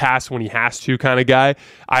he'll pass when he has to kind of guy.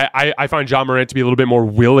 I find Ja Morant to be a little bit more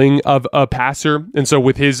willing of a passer, and so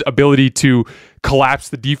with his ability to collapse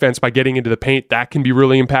the defense by getting into the paint, that can be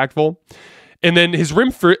really impactful. And then his rim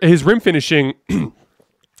finishing.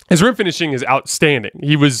 His rim finishing is outstanding.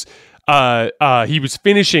 He was finishing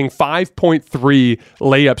 5.3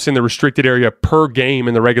 layups in the restricted area per game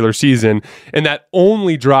in the regular season, and that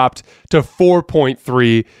only dropped to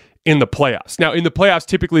 4.3 in the playoffs. Now, in the playoffs,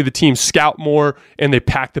 typically the teams scout more and they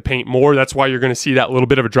pack the paint more. That's why you're going to see that little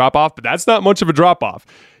bit of a drop-off, but that's not much of a drop-off.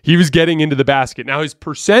 He was getting into the basket. Now, his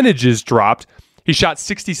percentages dropped. He shot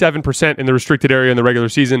 67% in the restricted area in the regular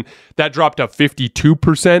season. That dropped to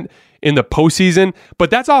 52% in the postseason, but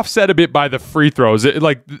that's offset a bit by the free throws.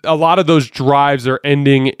 Like a lot of those drives are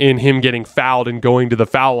ending in him getting fouled and going to the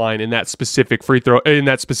foul line in that specific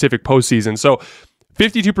postseason. So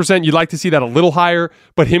 52%, you'd like to see that a little higher,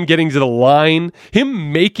 but him getting to the line,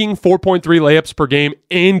 him making 4.3 layups per game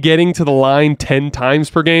and getting to the line 10 times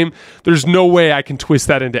per game, there's no way I can twist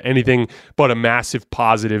that into anything but a massive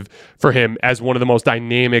positive for him as one of the most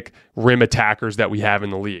dynamic rim attackers that we have in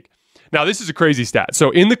the league. Now, this is a crazy stat.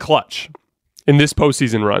 So in the clutch, in this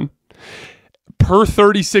postseason run, per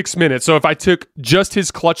 36 minutes, so if I took just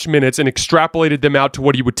his clutch minutes and extrapolated them out to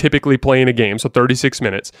what he would typically play in a game, so 36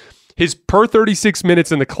 minutes, His per 36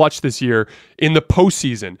 minutes in the clutch this year in the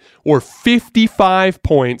postseason were 55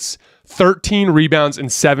 points, 13 rebounds,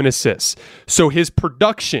 and 7 assists. So his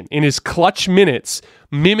production in his clutch minutes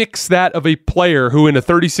mimics that of a player who in a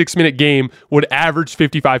 36-minute game would average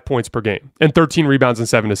 55 points per game and 13 rebounds and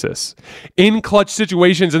 7 assists. In clutch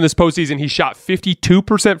situations in this postseason, he shot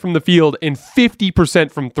 52% from the field and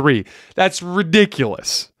 50% from three. That's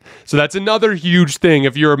ridiculous. So that's another huge thing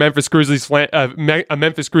if you're a Memphis Grizzlies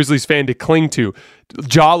fan to cling to.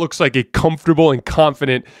 Ja looks like a comfortable and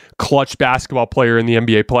confident clutch basketball player in the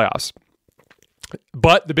NBA playoffs.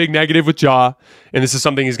 But the big negative with Ja, and this is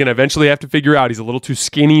something he's going to eventually have to figure out, he's a little too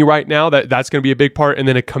skinny right now. That's going to be a big part. And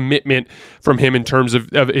then a commitment from him in terms of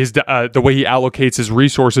his the way he allocates his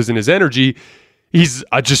resources and his energy. He's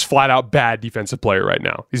a just flat out bad defensive player right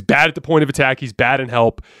now. He's bad at the point of attack. He's bad in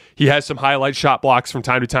help. He has some highlight shot blocks from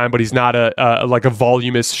time to time, but he's not like a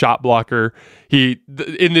voluminous shot blocker.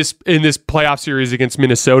 In this playoff series against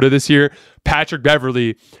Minnesota this year, Patrick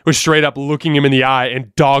Beverley was straight up looking him in the eye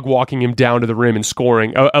and dog walking him down to the rim and scoring.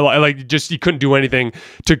 He couldn't do anything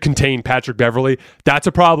to contain Patrick Beverley. That's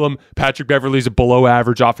a problem. Patrick Beverley's a below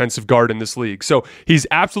average offensive guard in this league. So he's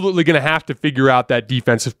absolutely going to have to figure out that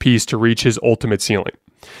defensive piece to reach his ultimate ceiling.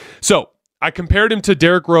 So I compared him to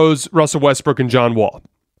Derrick Rose, Russell Westbrook, and John Wall.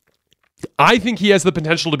 I think he has the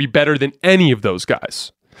potential to be better than any of those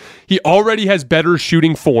guys. He already has better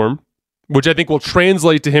shooting form, which I think will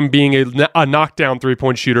translate to him being a knockdown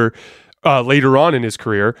three-point shooter later on in his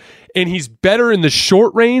career. And he's better in the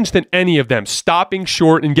short range than any of them, stopping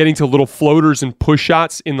short and getting to little floaters and push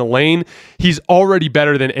shots in the lane. He's already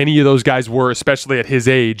better than any of those guys were, especially at his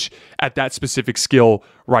age, at that specific skill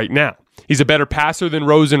right now. He's a better passer than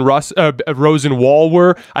Rose and Wall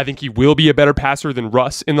were. I think he will be a better passer than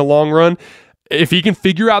Russ in the long run. If he can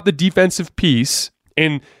figure out the defensive piece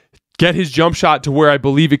and get his jump shot to where I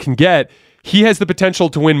believe it can get, he has the potential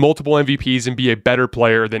to win multiple MVPs and be a better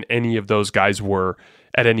player than any of those guys were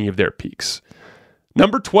at any of their peaks.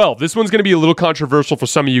 Number 12. This one's going to be a little controversial for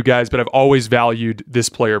some of you guys, but I've always valued this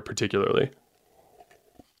player particularly.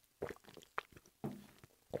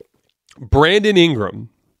 Brandon Ingram.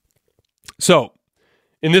 So,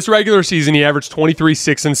 in this regular season, he averaged 23,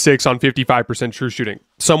 6, and 6 on 55% true shooting.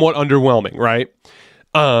 Somewhat underwhelming, right?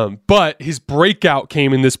 But his breakout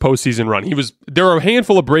came in this postseason run. There are a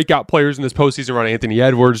handful of breakout players in this postseason run. Anthony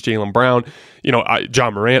Edwards, Jaylen Brown,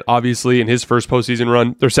 John Morant, obviously, in his first postseason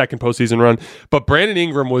run, their second postseason run. But Brandon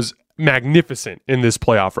Ingram was magnificent in this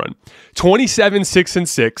playoff run. 27, 6, and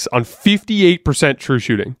 6 on 58% true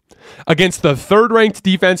shooting against the third-ranked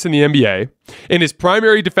defense in the NBA, and his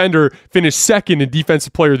primary defender finished second in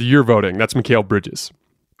Defensive Player of the Year voting. That's Mikal Bridges.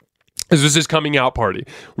 This was his coming out party.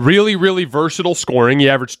 Really, really versatile scoring. He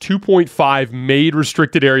averaged 2.5 made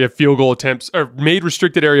restricted area field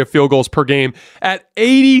goals per game at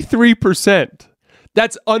 83%.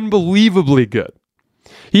 That's unbelievably good.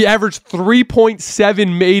 He averaged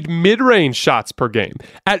 3.7 made mid-range shots per game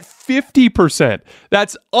at 50%.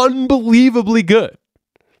 That's unbelievably good.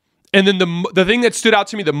 And then the thing that stood out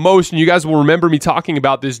to me the most, and you guys will remember me talking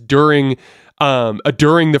about this during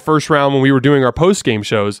the first round when we were doing our post-game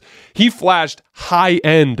shows, he flashed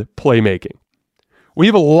high-end playmaking. We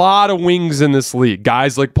have a lot of wings in this league.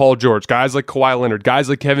 Guys like Paul George, guys like Kawhi Leonard, guys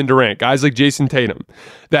like Kevin Durant, guys like Jason Tatum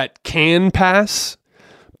that can pass,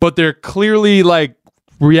 but they're clearly like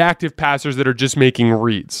reactive passers that are just making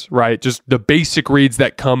reads, right? Just the basic reads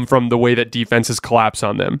that come from the way that defenses collapse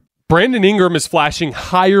on them. Brandon Ingram is flashing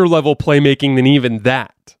higher level playmaking than even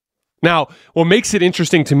that. Now, what makes it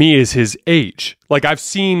interesting to me is his age. Like, I've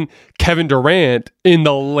seen Kevin Durant in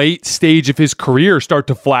the late stage of his career start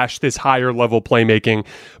to flash this higher level playmaking.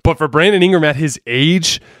 But for Brandon Ingram at his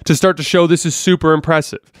age to start to show this is super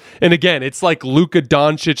impressive. And again, it's like Luka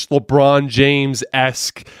Doncic, LeBron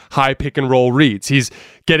James-esque high pick and roll reads. He's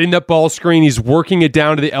getting that ball screen. He's working it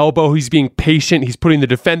down to the elbow. He's being patient. He's putting the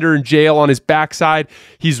defender in jail on his backside.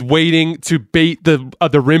 He's waiting to bait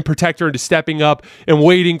the rim protector into stepping up and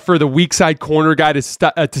waiting for the weak side corner guy to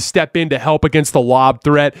step in to help against the lob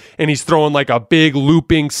threat. And he's throwing like a big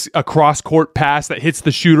looping cross court pass that hits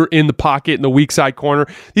the shooter in the pocket in the weak side corner.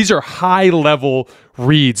 These are high level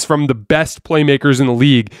reads from the best playmakers in the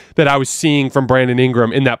league that I was seeing from Brandon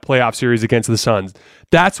Ingram in that playoff series against the Suns.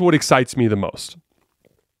 That's what excites me the most.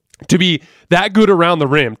 To be that good around the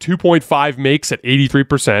rim, 2.5 makes at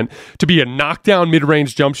 83%. To be a knockdown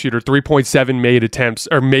mid-range jump shooter, 3.7 made attempts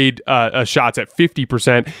or made shots at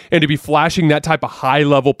 50%, and to be flashing that type of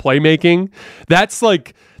high-level playmaking, that's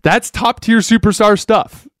top-tier superstar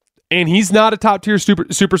stuff. And he's not a top-tier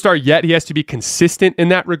superstar yet. He has to be consistent in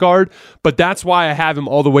that regard, but that's why I have him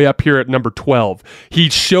all the way up here at number 12. He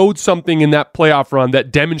showed something in that playoff run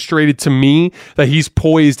that demonstrated to me that he's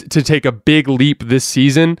poised to take a big leap this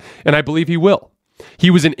season, and I believe he will. He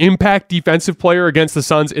was an impact defensive player against the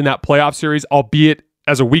Suns in that playoff series, albeit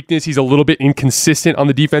as a weakness, he's a little bit inconsistent on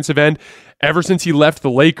the defensive end. Ever since he left the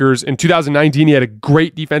Lakers in 2019, he had a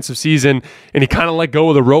great defensive season, and he kind of let go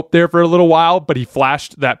of the rope there for a little while, but he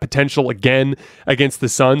flashed that potential again against the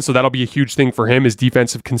Suns, so that'll be a huge thing for him, is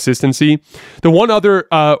defensive consistency. The one other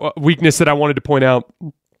weakness that I wanted to point out,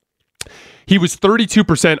 he was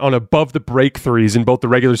 32% on above the break threes in both the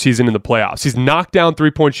regular season and the playoffs. He's a knockdown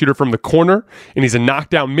three-point shooter from the corner, and he's a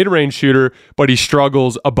knockdown mid-range shooter, but he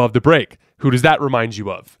struggles above the break. Who does that remind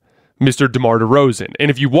you of? Mr. DeMar DeRozan. And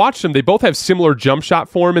if you watch them, they both have similar jump shot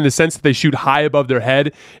form in the sense that they shoot high above their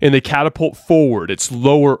head and they catapult forward. It's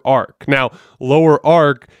lower arc. Now, lower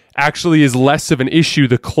arc actually is less of an issue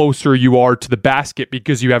the closer you are to the basket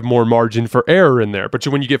because you have more margin for error in there. But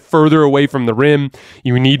when you get further away from the rim,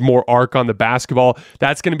 you need more arc on the basketball.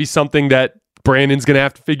 That's going to be something that Brandon's going to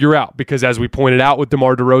have to figure out, because as we pointed out with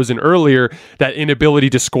DeMar DeRozan earlier, that inability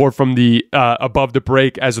to score from the above the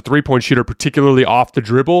break as a three-point shooter, particularly off the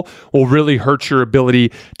dribble, will really hurt your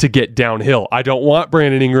ability to get downhill. I don't want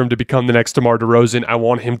Brandon Ingram to become the next DeMar DeRozan. I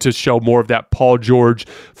want him to show more of that Paul George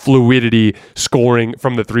fluidity scoring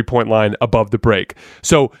from the three-point line above the break.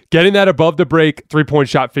 So getting that above the break three-point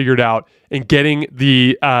shot figured out and getting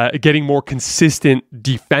more consistent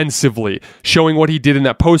defensively, showing what he did in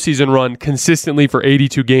that postseason run consistently for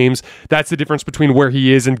 82 games. That's the difference between where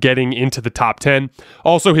he is and getting into the top 10.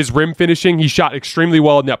 Also, his rim finishing, he shot extremely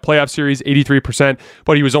well in that playoff series, 83%,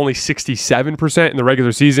 but he was only 67% in the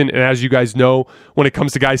regular season. And as you guys know, when it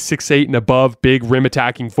comes to guys 6'8" and above, big rim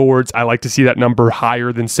attacking forwards, I like to see that number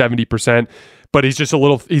higher than 70%. But he's a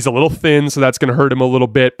little thin, so that's going to hurt him a little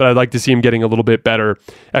bit, but I'd like to see him getting a little bit better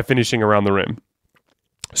at finishing around the rim.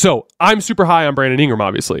 So I'm super high on Brandon Ingram,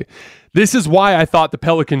 obviously. This is why I thought the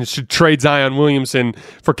Pelicans should trade Zion Williamson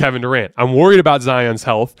for Kevin Durant. I'm worried about Zion's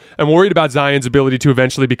health. I'm worried about Zion's ability to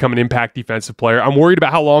eventually become an impact defensive player. I'm worried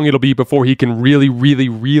about how long it'll be before he can really, really,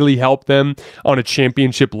 really help them on a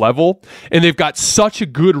championship level. And they've got such a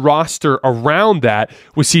good roster around that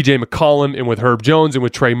with CJ McCollum and with Herb Jones and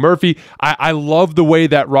with Trey Murphy. I love the way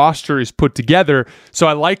that roster is put together. So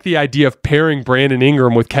I like the idea of pairing Brandon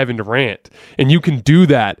Ingram with Kevin Durant. And you can do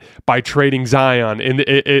that by trading Zion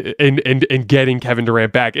and getting Kevin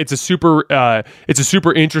Durant back. It's a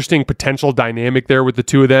super interesting potential dynamic there with the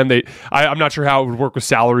two of them. I'm not sure how it would work with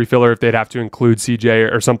salary filler if they'd have to include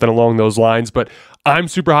CJ or something along those lines, but I'm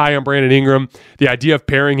super high on Brandon Ingram. The idea of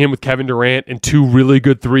pairing him with Kevin Durant and two really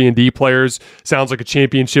good 3-and-D players sounds like a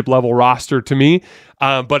championship level roster to me.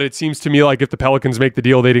 But it seems to me like if the Pelicans make the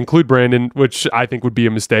deal, they'd include Brandon, which I think would be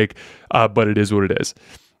a mistake, but it is what it is.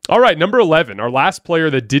 All right, number 11, our last player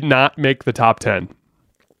that did not make the top 10.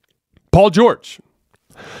 Paul George,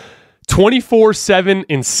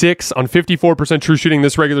 24-7-6 on 54% true shooting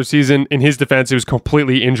this regular season. In his defense, he was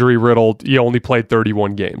completely injury-riddled. He only played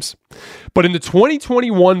 31 games. But in the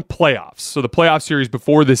 2021 playoffs, so the playoff series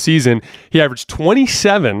before this season, he averaged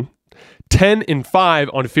 27, 10, and 5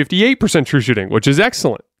 on 58% true shooting, which is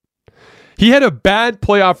excellent. He had a bad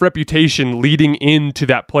playoff reputation leading into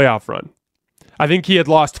that playoff run. I think he had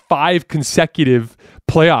lost 5 consecutive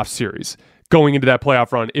playoff series going into that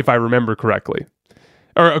playoff run, if I remember correctly.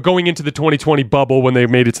 Or going into the 2020 bubble when they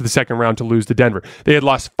made it to the second round to lose to Denver. They had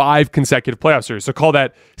lost 5 consecutive playoff series. So call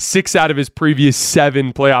that 6 out of his previous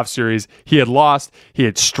 7 playoff series he had lost. He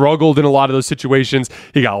had struggled in a lot of those situations.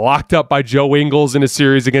 He got locked up by Joe Ingles in a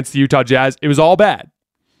series against the Utah Jazz. It was all bad.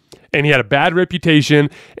 And he had a bad reputation.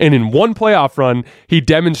 And in one playoff run, he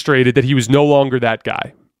demonstrated that he was no longer that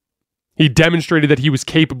guy. He demonstrated that he was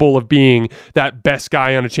capable of being that best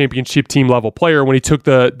guy on a championship team level player when he took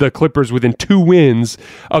the Clippers within 2 wins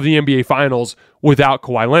of the NBA Finals without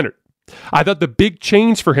Kawhi Leonard. I thought the big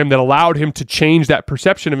change for him that allowed him to change that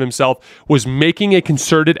perception of himself was making a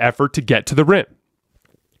concerted effort to get to the rim.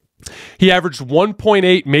 He averaged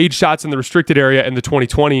 1.8 made shots in the restricted area in the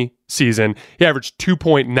 2020 season. He averaged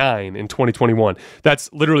 2.9 in 2021.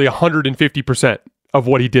 That's literally 150% of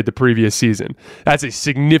what he did the previous season. That's a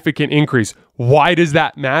significant increase. Why does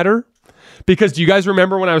that matter? Because do you guys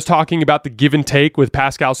remember when I was talking about the give and take with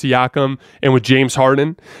Pascal Siakam and with James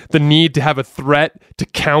Harden? The need to have a threat to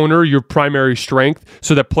counter your primary strength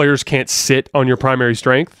so that players can't sit on your primary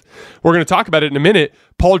strength? We're going to talk about it in a minute.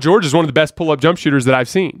 Paul George is one of the best pull-up jump shooters that I've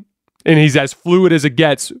seen. And he's as fluid as it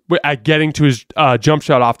gets at getting to his jump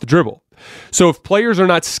shot off the dribble. So if players are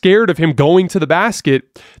not scared of him going to the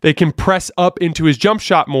basket, they can press up into his jump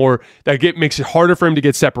shot more. Makes it harder for him to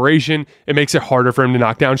get separation. It makes it harder for him to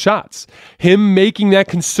knock down shots. Him making that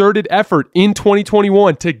concerted effort in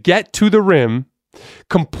 2021 to get to the rim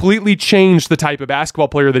completely changed the type of basketball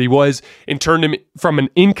player that he was and turned him from an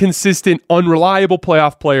inconsistent, unreliable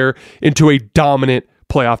playoff player into a dominant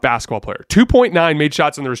playoff basketball player. 2.9 made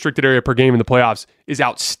shots in the restricted area per game in the playoffs is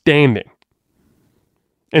outstanding.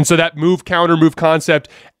 And so that move concept,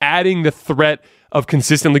 adding the threat of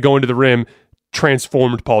consistently going to the rim,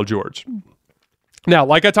 transformed Paul George. Now,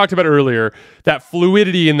 like I talked about earlier, that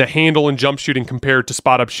fluidity in the handle and jump shooting compared to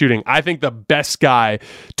spot-up shooting, I think the best guy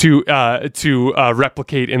to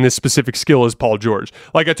replicate in this specific skill is Paul George.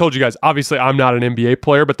 Like I told you guys, obviously I'm not an NBA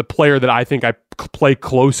player, but the player that I think I play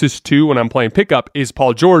closest to when I'm playing pickup is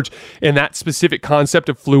Paul George, and that specific concept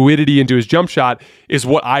of fluidity into his jump shot is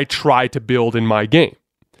what I try to build in my game.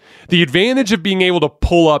 The advantage of being able to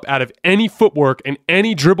pull up out of any footwork and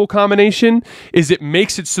any dribble combination is it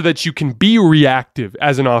makes it so that you can be reactive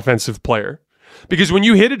as an offensive player. Because when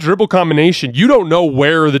you hit a dribble combination, you don't know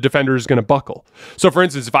where the defender is going to buckle. So for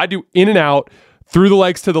instance, if I do in and out, through the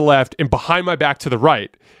legs to the left and behind my back to the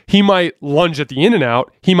right, he might lunge at the in and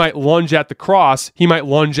out, he might lunge at the cross, he might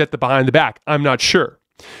lunge at the behind the back. I'm not sure.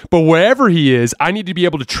 But wherever he is, I need to be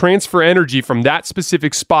able to transfer energy from that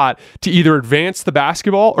specific spot to either advance the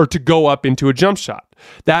basketball or to go up into a jump shot.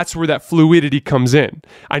 That's where that fluidity comes in.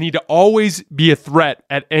 I need to always be a threat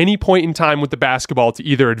at any point in time with the basketball to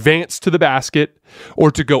either advance to the basket or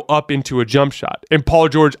to go up into a jump shot. And Paul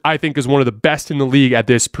George, I think, is one of the best in the league at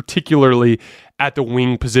this, particularly at the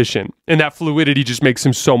wing position. And that fluidity just makes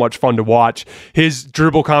him so much fun to watch. His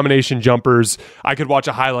dribble combination jumpers, I could watch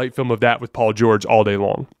a highlight film of that with Paul George all day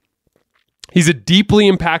long. He's a deeply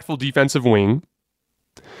impactful defensive wing.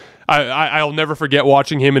 I'll never forget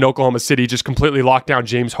watching him in Oklahoma City just completely lock down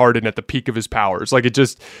James Harden at the peak of his powers. Like, it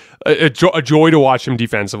just a joy to watch him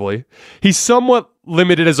defensively. He's somewhat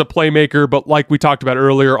limited as a playmaker, but like we talked about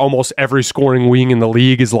earlier, almost every scoring wing in the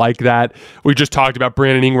league is like that. We just talked about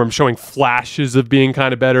Brandon Ingram showing flashes of being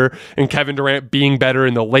kind of better and Kevin Durant being better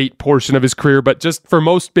in the late portion of his career, but just for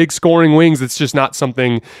most big scoring wings, it's just not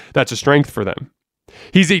something that's a strength for them.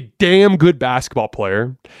 He's a damn good basketball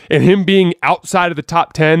player, and him being outside of the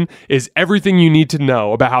top 10 is everything you need to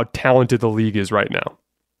know about how talented the league is right now.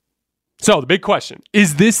 So the big question,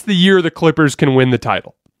 is this the year the Clippers can win the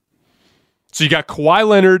title? So you got Kawhi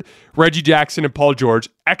Leonard, Reggie Jackson, and Paul George.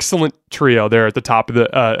 Excellent trio there at the top of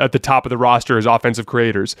the roster as offensive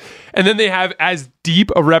creators. And then they have as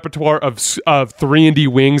deep a repertoire of 3-and-D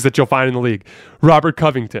wings that you'll find in the league. Robert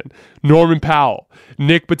Covington, Norman Powell,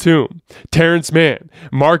 Nick Batum, Terrence Mann,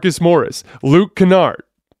 Marcus Morris, Luke Kennard.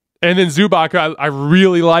 And then Zubac, I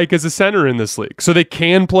really like as a center in this league. So they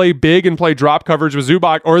can play big and play drop coverage with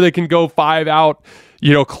Zubac, or they can go 5 out,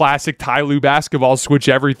 classic Ty Lue basketball, switch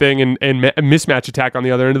everything and mismatch attack on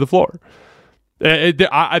the other end of the floor.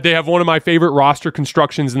 They have one of my favorite roster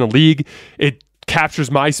constructions in the league. It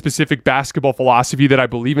captures my specific basketball philosophy that I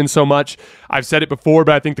believe in so much. I've said it before,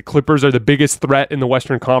 but I think the Clippers are the biggest threat in the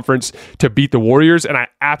Western Conference to beat the Warriors, and I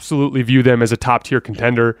absolutely view them as a top-tier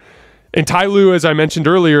contender. And Ty Lue, as I mentioned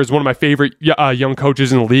earlier, is one of my favorite young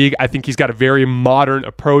coaches in the league. I think he's got a very modern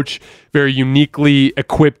approach, very uniquely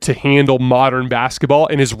equipped to handle modern basketball,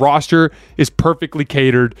 and his roster is perfectly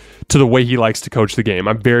catered to the way he likes to coach the game.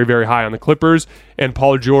 I'm very, very high on the Clippers, and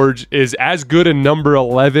Paul George is as good a number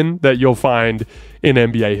 11 that you'll find in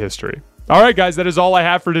NBA history. All right, guys, that is all I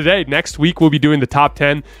have for today. Next week, we'll be doing the top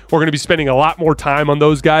 10. We're going to be spending a lot more time on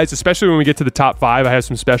those guys, especially when we get to the top 5. I have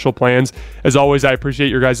some special plans. As always, I appreciate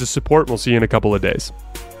your guys' support. We'll see you in a couple of days.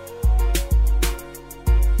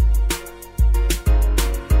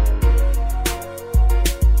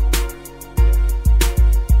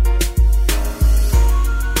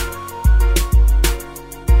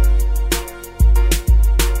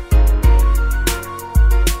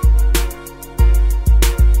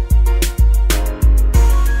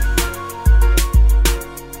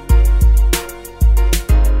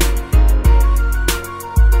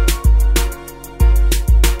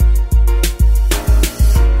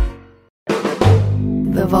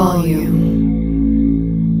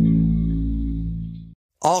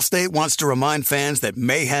 Allstate wants to remind fans that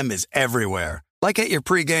mayhem is everywhere, like at your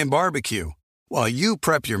pregame barbecue. While you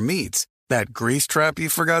prep your meats, that grease trap you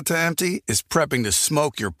forgot to empty is prepping to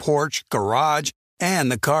smoke your porch, garage,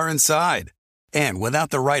 and the car inside. And without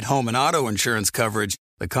the right home and auto insurance coverage,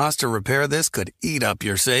 the cost to repair this could eat up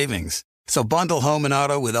your savings. So bundle home and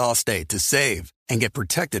auto with Allstate to save and get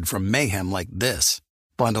protected from mayhem like this.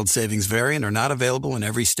 Bundled savings vary and are not available in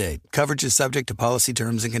every state. Coverage is subject to policy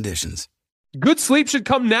terms and conditions. Good sleep should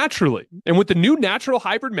come naturally. And with the new Natural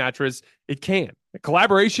Hybrid mattress, it can. A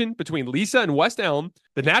collaboration between Lisa and West Elm,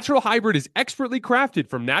 the Natural Hybrid is expertly crafted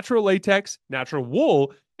from natural latex, natural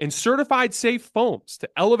wool, and certified safe foams to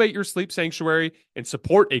elevate your sleep sanctuary and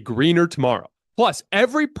support a greener tomorrow. Plus,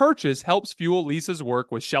 every purchase helps fuel Lisa's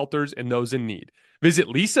work with shelters and those in need. Visit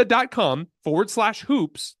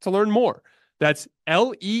lisa.com/hoops to learn more. That's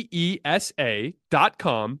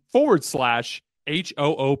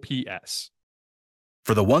LEESA.com/HOOPS.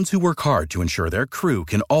 For the ones who work hard to ensure their crew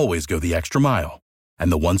can always go the extra mile,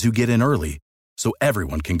 and the ones who get in early so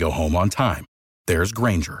everyone can go home on time, there's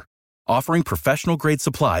Grainger, offering professional-grade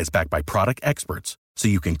supplies backed by product experts so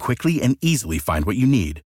you can quickly and easily find what you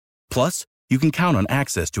need. Plus, you can count on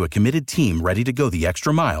access to a committed team ready to go the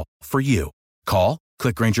extra mile for you. Call,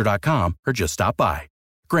 click Grainger.com, or just stop by.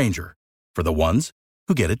 Grainger, for the ones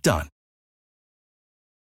who get it done.